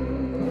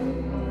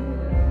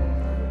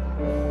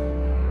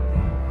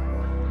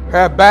you.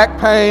 Have back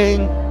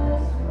pain,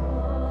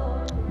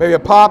 maybe a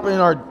popping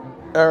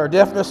or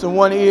deafness in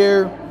one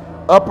ear,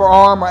 upper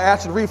arm or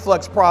acid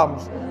reflux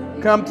problems.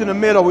 Come to the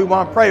middle. We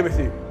want to pray with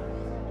you.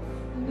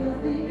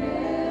 Nothing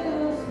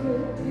else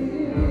will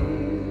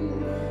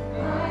do.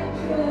 I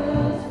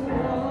just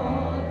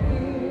want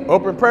you.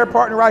 Open prayer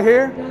partner right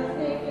here.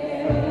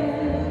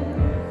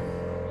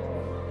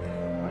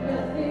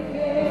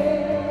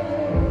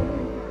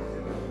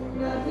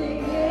 Nothing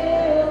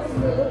else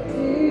will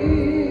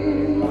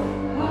do.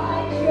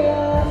 I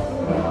just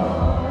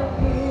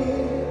want you.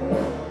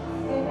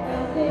 And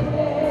nothing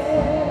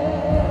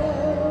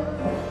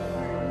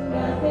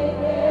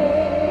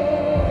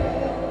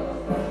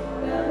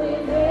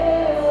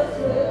else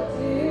will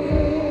do.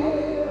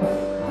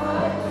 I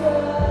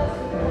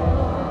just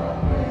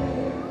want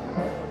you.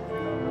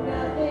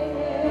 Nothing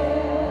else.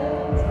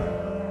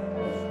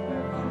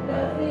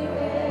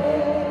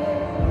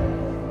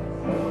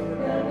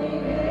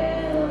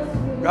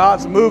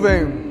 God's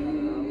moving.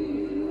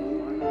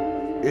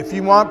 If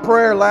you want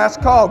prayer,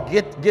 last call.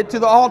 Get to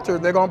the altar.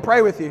 They're going to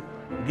pray with you.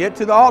 Get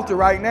to the altar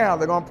right now.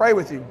 They're going to pray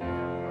with you.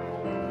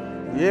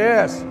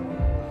 Yes.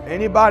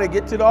 Anybody,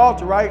 get to the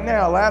altar right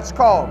now. Last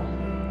call.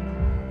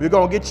 We're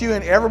going to get you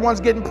in.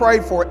 Everyone's getting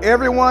prayed for.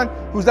 Everyone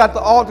who's at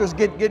the altar is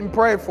getting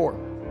prayed for.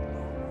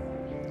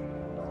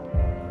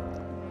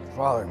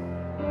 Father.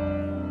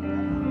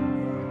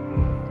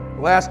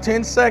 Last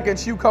 10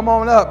 seconds, you come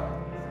on up.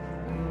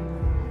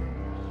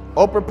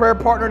 Open prayer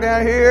partner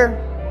down here.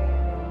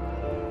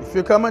 If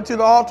you're coming to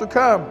the altar,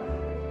 come.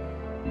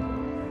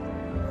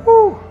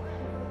 Woo.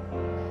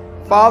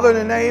 Father, in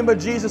the name of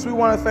Jesus, we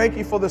want to thank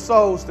you for the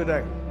souls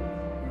today.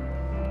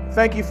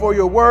 Thank you for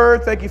your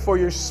word. Thank you for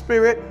your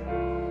spirit.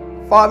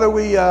 Father,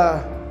 we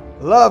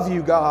love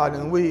you, God,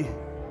 and we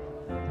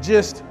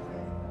just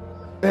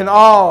in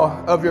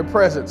awe of your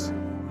presence.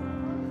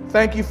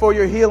 Thank you for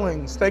your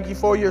healings. Thank you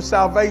for your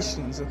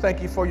salvations, and thank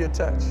you for your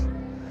touch.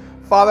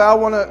 Father, I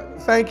want to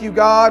thank you,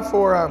 God,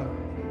 for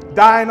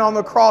dying on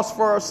the cross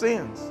for our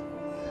sins.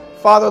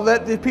 Father,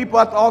 let the people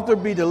at the altar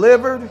be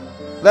delivered.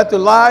 Let their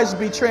lives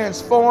be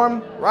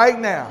transformed right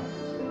now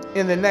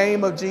in the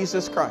name of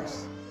Jesus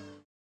Christ.